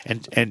 Okay.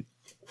 And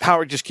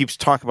Howard just keeps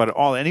talking about it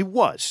all, and he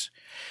was.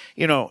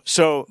 You know,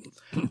 so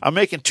I'm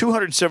making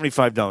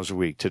 $275 a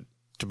week to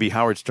be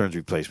Howard Stern's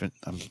replacement,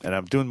 and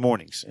I'm doing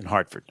mornings in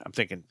Hartford. I'm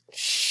thinking,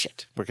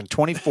 shit, working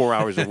 24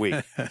 hours a week.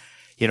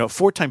 You know,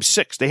 4 times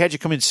 6. They had you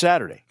come in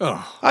Saturday.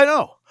 Oh. I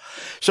know.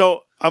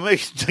 So I'm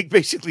making like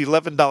basically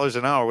 $11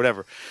 an hour,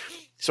 whatever.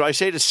 So I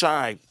say to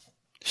Cy,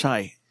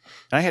 and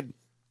I had,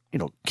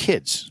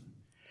 kids,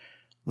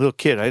 little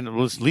kid. I had at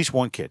least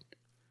one kid.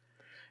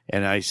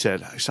 And I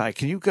said, Cy,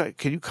 can you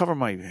cover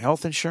my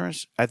health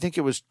insurance? I think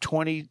it was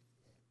 $28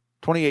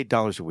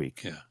 a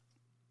week. Yeah.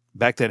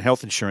 Back then,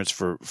 health insurance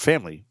for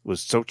family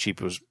was so cheap.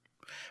 It was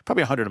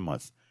probably $100 a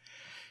month.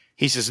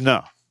 He says,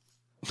 no.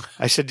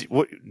 I said,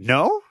 what?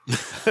 No?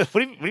 what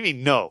do you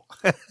mean, no?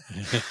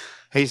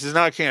 He says,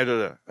 no, I can't do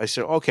that. I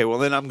said, okay, well,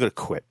 then I'm going to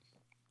quit.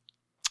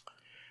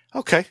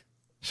 Okay.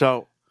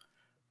 So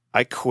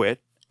I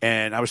quit,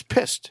 and I was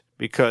pissed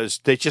because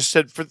they just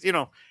said,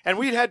 and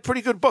we'd had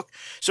pretty good book.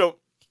 So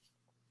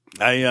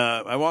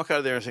I walk out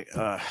of there and say,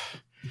 I'm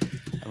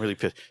really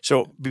pissed.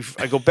 So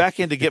I go back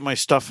in to get my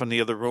stuff in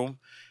the other room,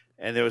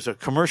 and there was a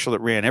commercial that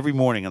ran every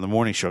morning on the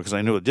morning show because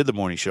I knew it did the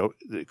morning show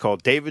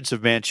called David's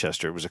of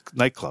Manchester. It was a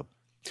nightclub.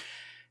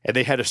 And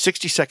they had a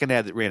 60-second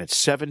ad that ran at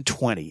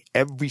 7:20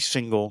 every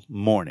single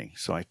morning.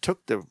 So I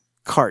took the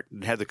cart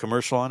and had the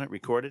commercial on it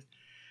recorded.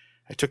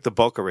 I took the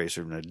bulk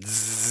eraser and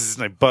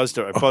I buzzed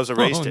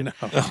erased it. No.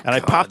 And I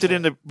popped it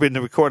in the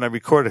record, and I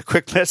recorded a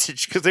quick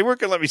message because they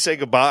weren't going to let me say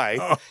goodbye.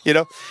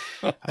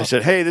 I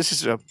said, hey, this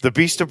is the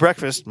Beast of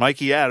Breakfast,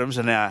 Mikey Adams,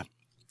 and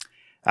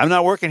I'm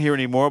not working here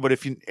anymore, but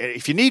if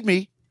you need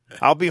me,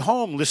 I'll be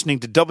home listening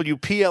to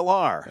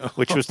WPLR,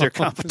 which was their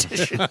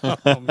competition.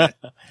 Man.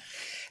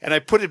 And I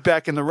put it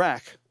back in the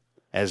rack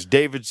as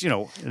David's,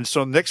 and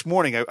so next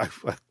morning I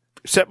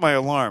set my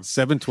alarm.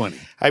 7:20.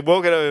 I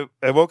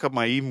woke up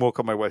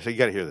my wife. Said, you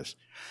got to hear this.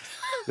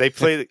 They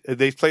play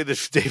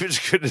this David's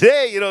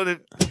today,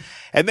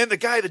 and then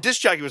the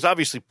disc jockey was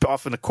obviously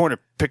off in the corner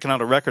picking out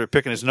a record or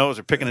picking his nose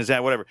or picking his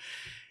hat, whatever.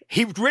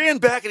 He ran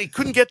back and he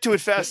couldn't get to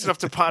it fast enough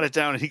to pot it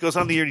down. And he goes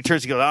on the air and he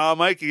turns. He goes, "Oh,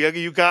 Mikey,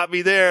 you got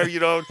me there."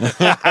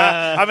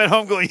 I'm at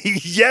home going,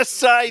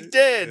 "Yes, I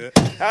did.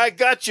 I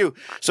got you."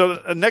 So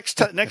the next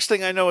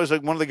thing I know is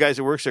like one of the guys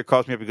that works there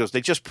calls me up and goes,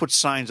 "They just put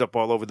signs up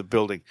all over the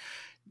building,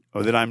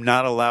 or that I'm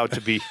not allowed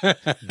to be.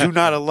 Do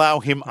not allow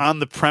him on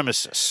the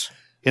premises,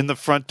 in the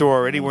front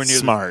door, or anywhere near."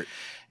 Smart.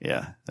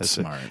 Yeah, that's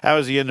Smart. That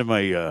was the end of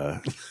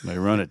my my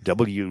run at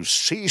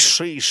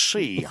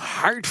WCCC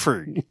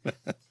Hartford.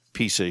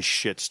 Piece of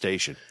shit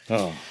station.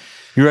 Oh.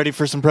 You ready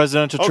for some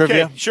presidential Okay,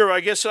 trivia? sure. I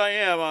guess I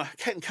am.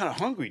 Getting kind of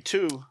hungry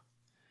too.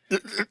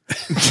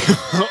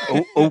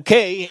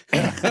 Okay.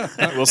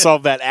 We'll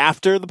solve that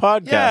after the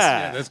podcast.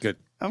 Yeah. That's good.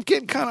 I'm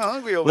getting kind of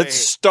hungry over Let's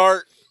here.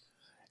 start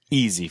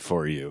easy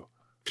for you.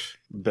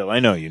 Bill, I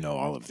know you know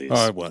all of these.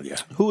 Well, yeah.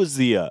 Who was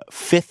the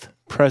 5th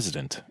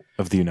president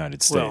of the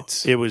United Well,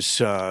 States? it was.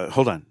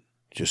 Hold on.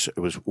 It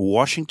was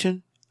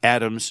Washington,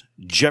 Adams,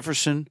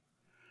 Jefferson,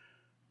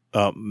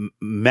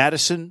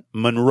 Madison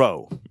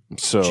Monroe.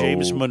 So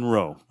James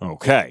Monroe.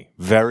 Okay,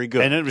 very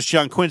good. And then it was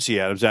John Quincy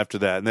Adams after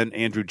that. And then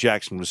Andrew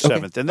Jackson was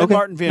 7th. And then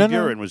Martin Van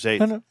Buren was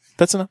 8th. No,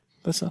 that's enough.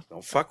 That's enough.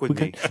 Don't fuck with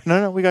me.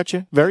 No, we got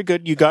you. Very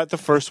good. You got the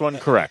first one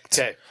correct.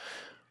 Okay.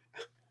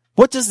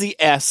 What does the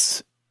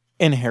S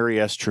in Harry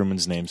S.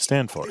 Truman's name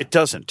stand for? It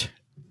doesn't.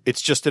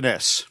 It's just an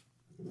S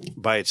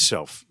by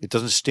itself. It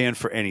doesn't stand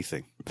for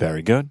anything.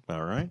 Very good.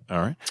 All right.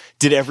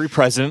 Did every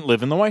president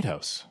live in the White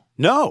House?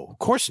 No, of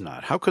course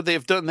not. How could they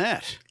have done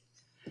that?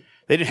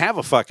 They didn't have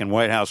a fucking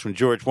White House when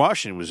George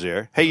Washington was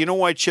there. Hey, you know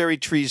why cherry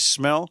trees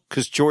smell?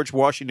 Because George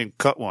Washington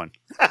cut one.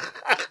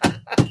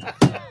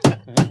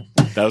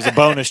 That was a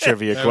bonus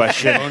trivia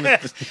question.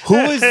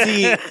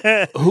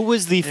 Who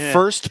was the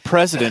first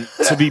president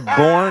to be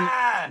born?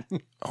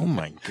 Oh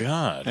my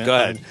God! Go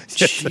ahead.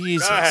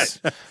 Jesus. Go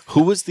ahead.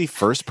 Who was the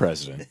first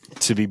president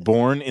to be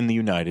born in the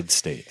United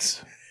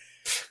States?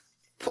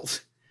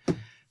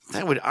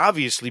 That would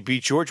obviously be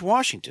George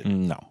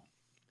Washington. No.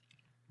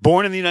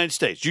 Born in the United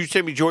States. You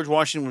tell me George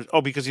Washington was...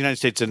 Oh, because the United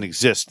States didn't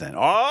exist then.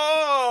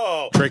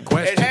 Oh! Trick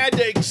question. It had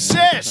to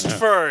exist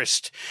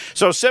first.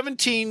 So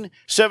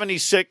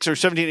 1776 or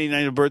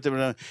 1789, the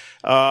birthday.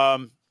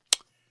 Oh,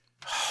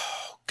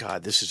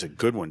 God, this is a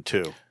good one,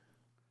 too.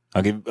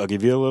 I'll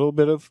give you a little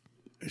bit of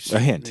a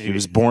hint. He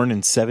was born in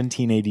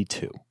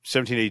 1782.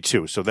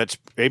 1782. So that's...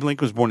 Abe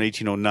Lincoln was born in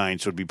 1809,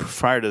 so it'd be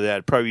prior to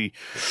that. Probably...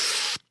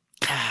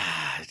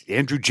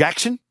 Andrew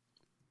Jackson?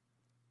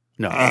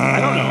 No,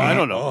 I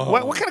don't know.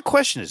 What kind of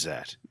question is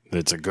that?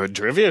 It's a good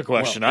trivia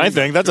question. I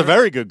think that's a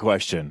very good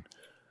question.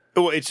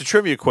 Oh, it's a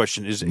trivia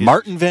question. Is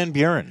Martin Van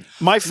Buren,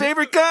 my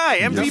favorite guy,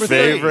 MVP. your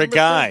favorite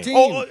guy?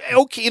 Oh,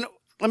 okay.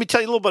 Let me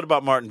tell you a little bit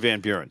about Martin Van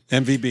Buren.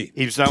 MVB.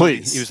 He was not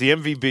only, he was the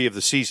MVP of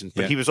the season,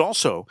 but he was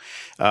also.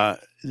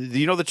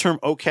 You know the term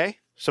 "okay"?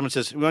 Someone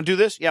says, "We want to do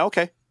this?" Yeah,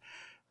 okay.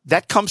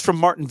 That comes from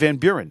Martin Van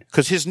Buren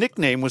because his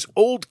nickname was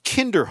Old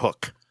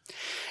Kinderhook,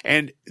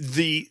 and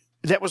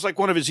that was like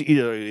one of his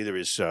either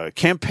his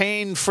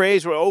campaign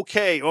phrase or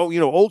 "okay,"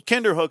 Old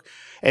Kinderhook,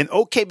 and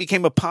 "okay"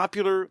 became a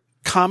popular,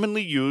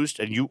 commonly used,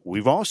 and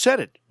we've all said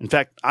it. In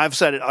fact, I've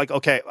said it like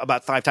 "okay"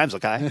 about 5 times.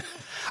 Okay,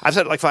 I've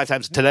said it like 5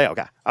 times today.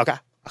 Okay.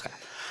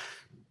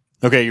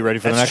 Okay, you ready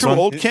for the next true, one?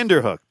 Old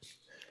Kinderhook.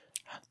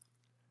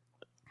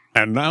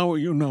 And now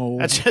you know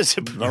That's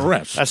just the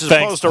rest. That's as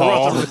Thanks, opposed to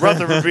Paul.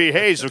 Rutherford B.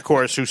 Hayes, of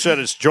course, who set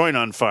his joint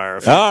on fire.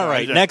 All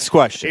right, next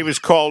question. He was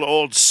called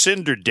Old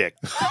Cinder Dick.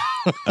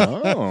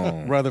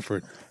 Oh.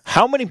 Rutherford.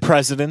 How many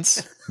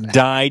presidents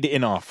died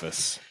in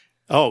office?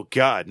 Oh,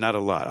 God, not a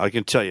lot. I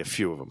can tell you a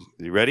few of them.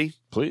 You ready?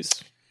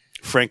 Please.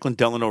 Franklin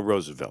Delano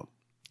Roosevelt.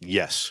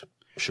 Yes.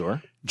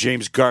 Sure.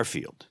 James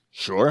Garfield.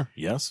 Sure.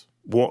 Yes.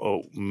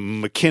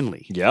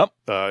 McKinley. Yep.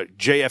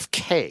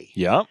 JFK.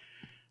 Yep.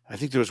 I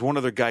think there was one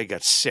other guy who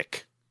got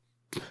sick.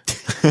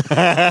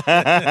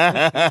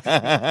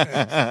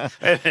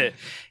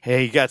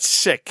 Hey, he got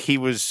sick. He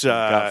was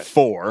Got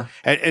 4.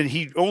 and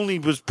he only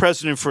was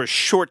president for a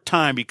short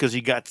time because he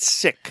got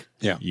sick.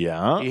 Yeah.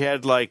 Yeah. He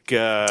had like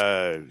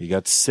He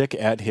got sick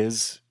at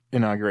his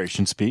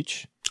inauguration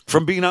speech.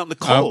 from being out in the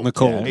cold. Out in the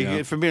cold,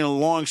 yeah. From being a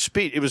long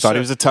speech. It was Thought he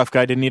was a tough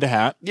guy, didn't need a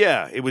hat.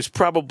 yeah. It was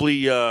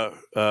probably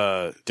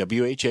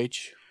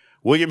WHH.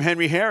 William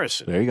Henry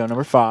Harrison. There you go,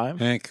 number 5.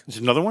 Hank. Is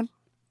there another one?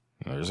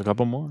 There's a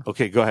couple more.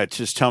 Okay, go ahead.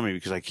 Just tell me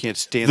because I can't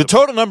stand The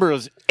total number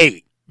is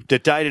 8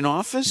 that died in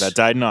office. that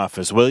died in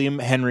office. William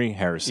Henry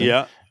Harrison.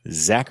 Yeah.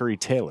 Zachary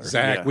Taylor.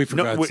 Zach. Yeah. We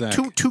forgot wait, Zach.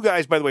 two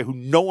guys, by the way, who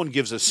no one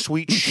gives a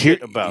sweet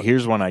shit about.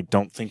 Here's one I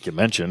don't think you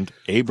mentioned.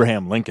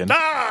 Abraham Lincoln.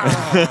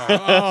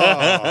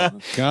 Oh,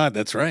 God,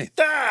 that's right.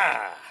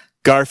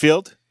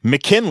 Garfield.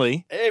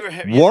 McKinley.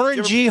 Abraham,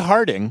 Warren G.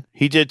 Harding.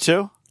 He did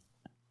too.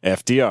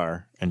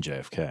 FDR. And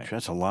JFK.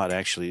 That's a lot,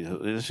 actually.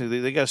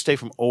 They got to stay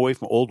away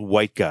from old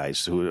white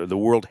guys who the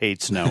world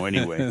hates now.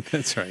 Anyway,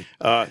 That's right.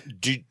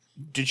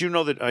 Did you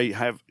know that I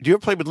have? Do you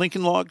ever play with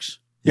Lincoln Logs?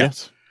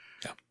 Yes.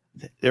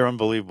 They're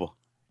unbelievable.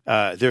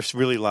 They're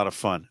really a lot of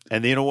fun.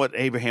 And you know what?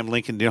 Abraham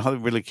Lincoln. Do you know how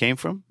it really came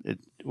from? It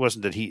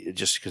wasn't that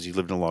just because he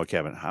lived in a log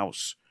cabin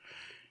house.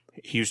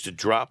 He used to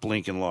drop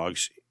Lincoln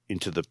Logs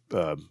into the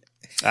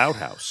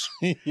outhouse.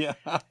 Yeah.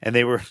 And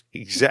they were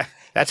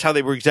that's how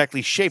they were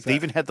exactly shaped. They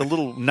even had the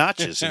little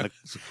notches in the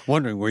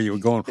Wondering where you were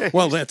going.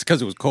 Well, that's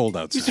because it was cold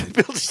outside.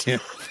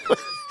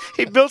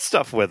 He built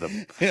stuff with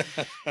them.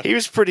 He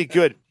was pretty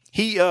good.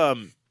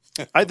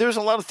 There's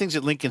a lot of things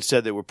that Lincoln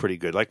said that were pretty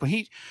good. Like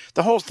when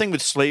the whole thing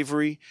with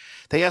slavery,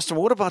 they asked him,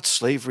 "What about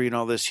slavery and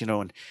all this?"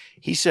 And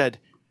he said,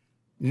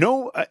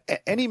 "No,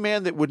 any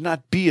man that would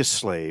not be a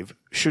slave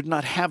should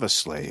not have a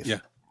slave." Yeah.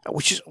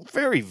 Which is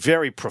very,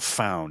 very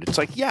profound. It's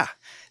like, yeah,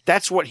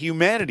 that's what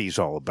humanity's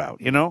all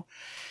about, okay,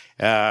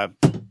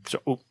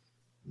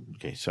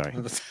 sorry.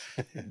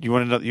 You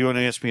want to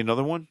ask me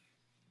another one?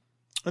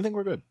 I think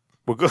we're good.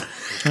 We're good. I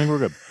think we're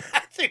good.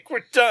 I think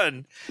we're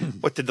done.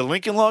 What, did the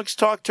Lincoln Logs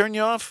talk turn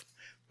you off?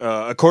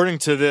 According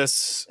to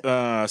this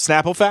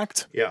Snapple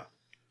fact, Yeah.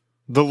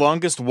 the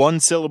longest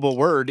one-syllable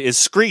word is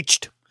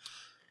screeched.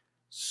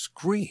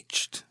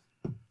 Screeched.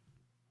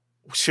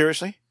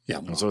 Seriously?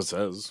 Yeah. That's what it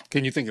says.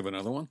 Can you think of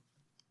another one?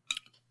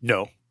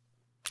 No.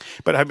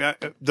 But I mean,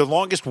 the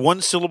longest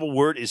one-syllable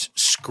word is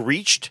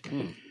screeched.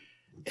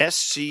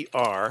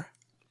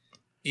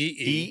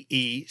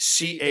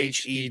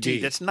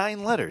 SCREECHED. That's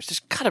 9 letters. There's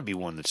got to be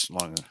one that's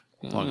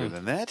longer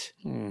than that.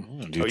 You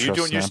You're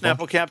doing your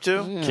Snapple cap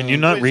too? Can you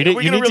not read it?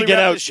 We're You gonna need really to get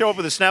wrap out. this show up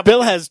with a Snapple.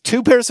 Bill has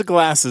 2 pairs of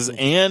glasses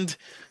and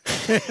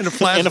And a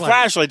flashlight. and a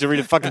flashlight to read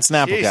a fucking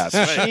Snapple Jesus,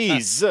 cast. man.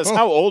 Jesus,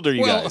 how old are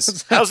you Well,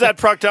 guys? How's that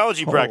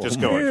proctology practice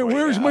going? Yeah, for you?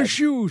 where's my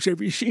shoes?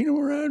 Have you seen them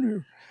around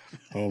here?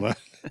 Hold on.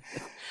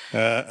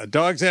 A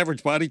dog's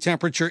average body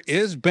temperature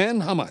is,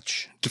 Ben, how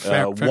much?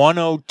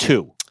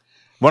 102.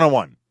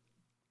 101.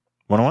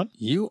 101?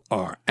 You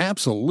are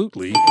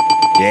absolutely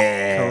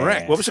Yeah.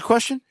 correct. What was the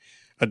question?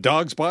 A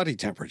dog's body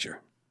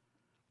temperature.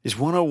 Is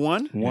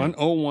 101?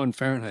 101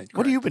 Fahrenheit.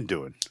 What have you been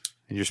doing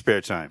in your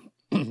spare time?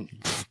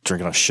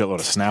 Drinking a shitload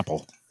of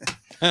Snapple.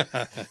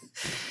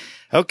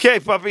 Okay,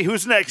 puppy,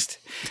 who's next?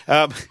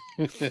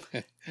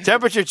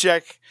 Temperature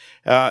check.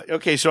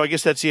 Okay, so I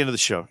guess that's the end of the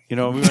show. We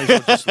might as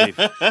well just leave.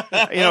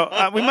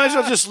 We might as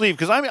well just leave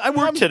because I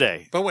work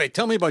today. But wait,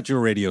 tell me about your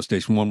radio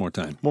station one more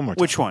time. One more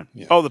time. Which one?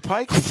 Oh, the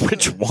Pike?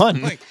 Which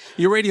one?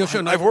 Your radio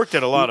show. I've worked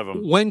at a lot of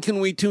them. When can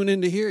we tune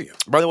in to hear you?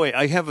 By the way,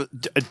 I have a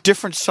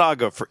different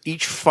saga for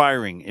each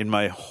firing in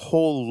my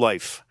whole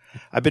life.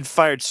 I've been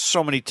fired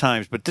so many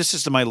times, but this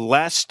is my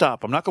last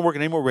stop. I'm not going to work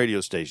at any more radio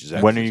stations.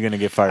 When are you going to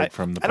get fired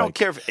from the I don't Pike?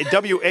 care if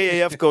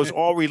WAAF goes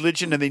all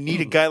religion and they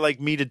need a guy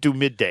like me to do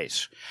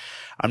middays.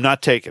 I'm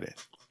not taking it.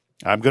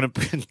 I'm going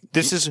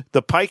to.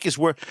 The Pike is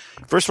where.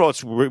 First of all,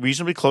 it's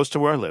reasonably close to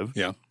where I live.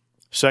 Yeah.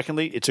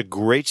 Secondly, it's a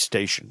great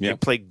station. Yep. They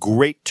play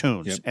great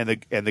tunes,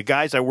 Yep. and the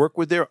guys I work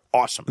with there are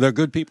awesome. They're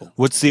good people.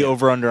 What's the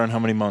over-under on how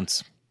many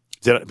months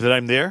That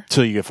I'm there.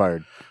 till you get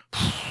fired?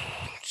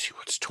 Let's see,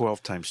 what's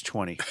 12 times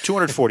 20?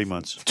 240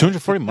 months.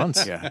 240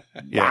 months? Yeah.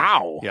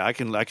 Wow. Yeah, I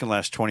can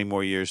last 20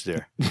 more years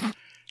there.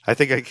 I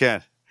think I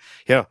can.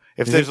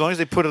 As long as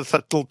they put a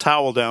little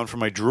towel down for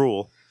my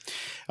drool.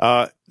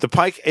 The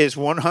Pike is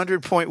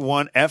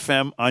 100.1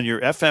 FM on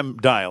your FM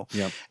dial,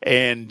 Yep.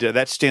 and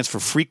that stands for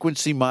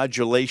frequency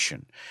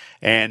modulation.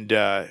 And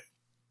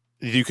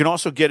you can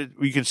also get it.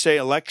 You can say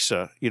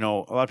Alexa. A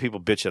lot of people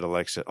bitch at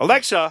Alexa.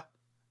 Alexa,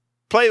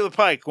 play the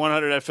Pike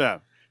 100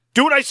 FM.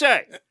 Do what I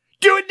say.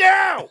 Do it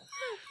now.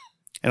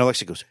 And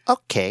Alexa goes,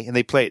 okay, and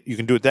they play it. You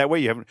can do it that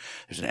way.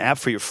 There's an app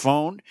for your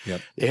phone.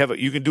 Yep.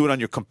 You can do it on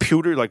your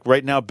computer. Like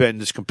right now, Ben,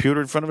 this computer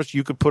in front of us,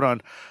 you could put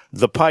on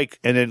the Pike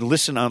and then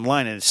listen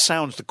online, and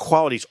the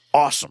quality's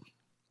awesome.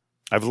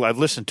 I've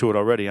listened to it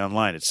already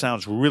online. It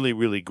sounds really,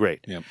 really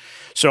great. Yep.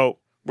 So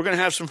we're gonna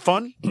have some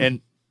fun,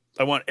 and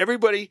I want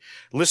everybody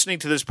listening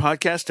to this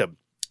podcast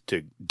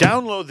to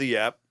download the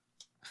app.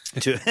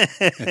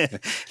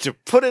 To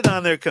put it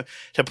on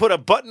to put a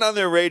button on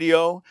their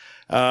radio,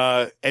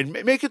 and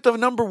make it the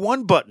number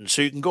 1 button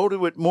so you can go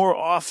to it more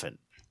often.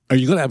 Are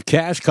you going to have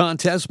cash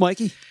contests,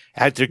 Mikey?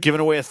 They're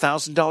giving away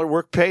 $1,000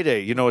 work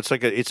payday. It's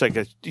like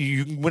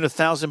you can win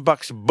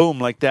 $1,000, boom,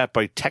 like that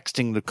by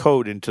texting the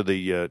code into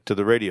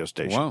the radio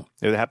station. Wow.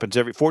 It happens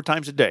 4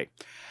 times a day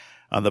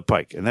on the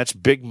Pike, and that's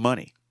big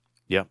money.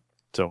 Yeah,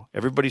 so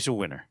everybody's a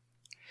winner.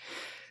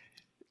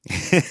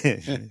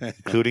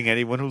 Including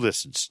anyone who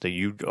listens, that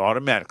you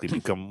automatically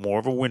become more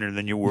of a winner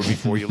than you were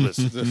before you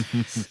listened.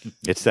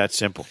 It's that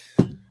simple.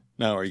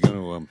 Now, are you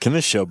going to... Can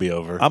this show be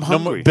over? I'm No more,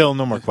 hungry. Bill,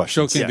 no more show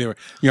questions. can't be over.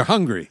 You're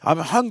hungry. I'm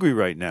hungry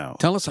right now.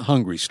 Tell us a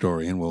hungry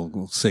story, and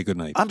we'll say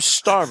goodnight. I'm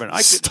starving.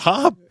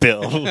 Stop,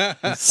 Bill.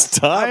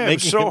 Stop I am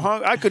making so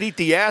hungry. I could eat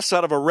the ass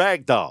out of a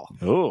rag doll.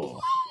 Oh.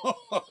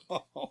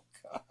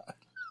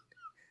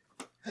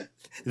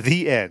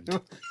 The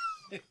end.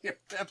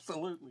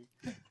 Absolutely.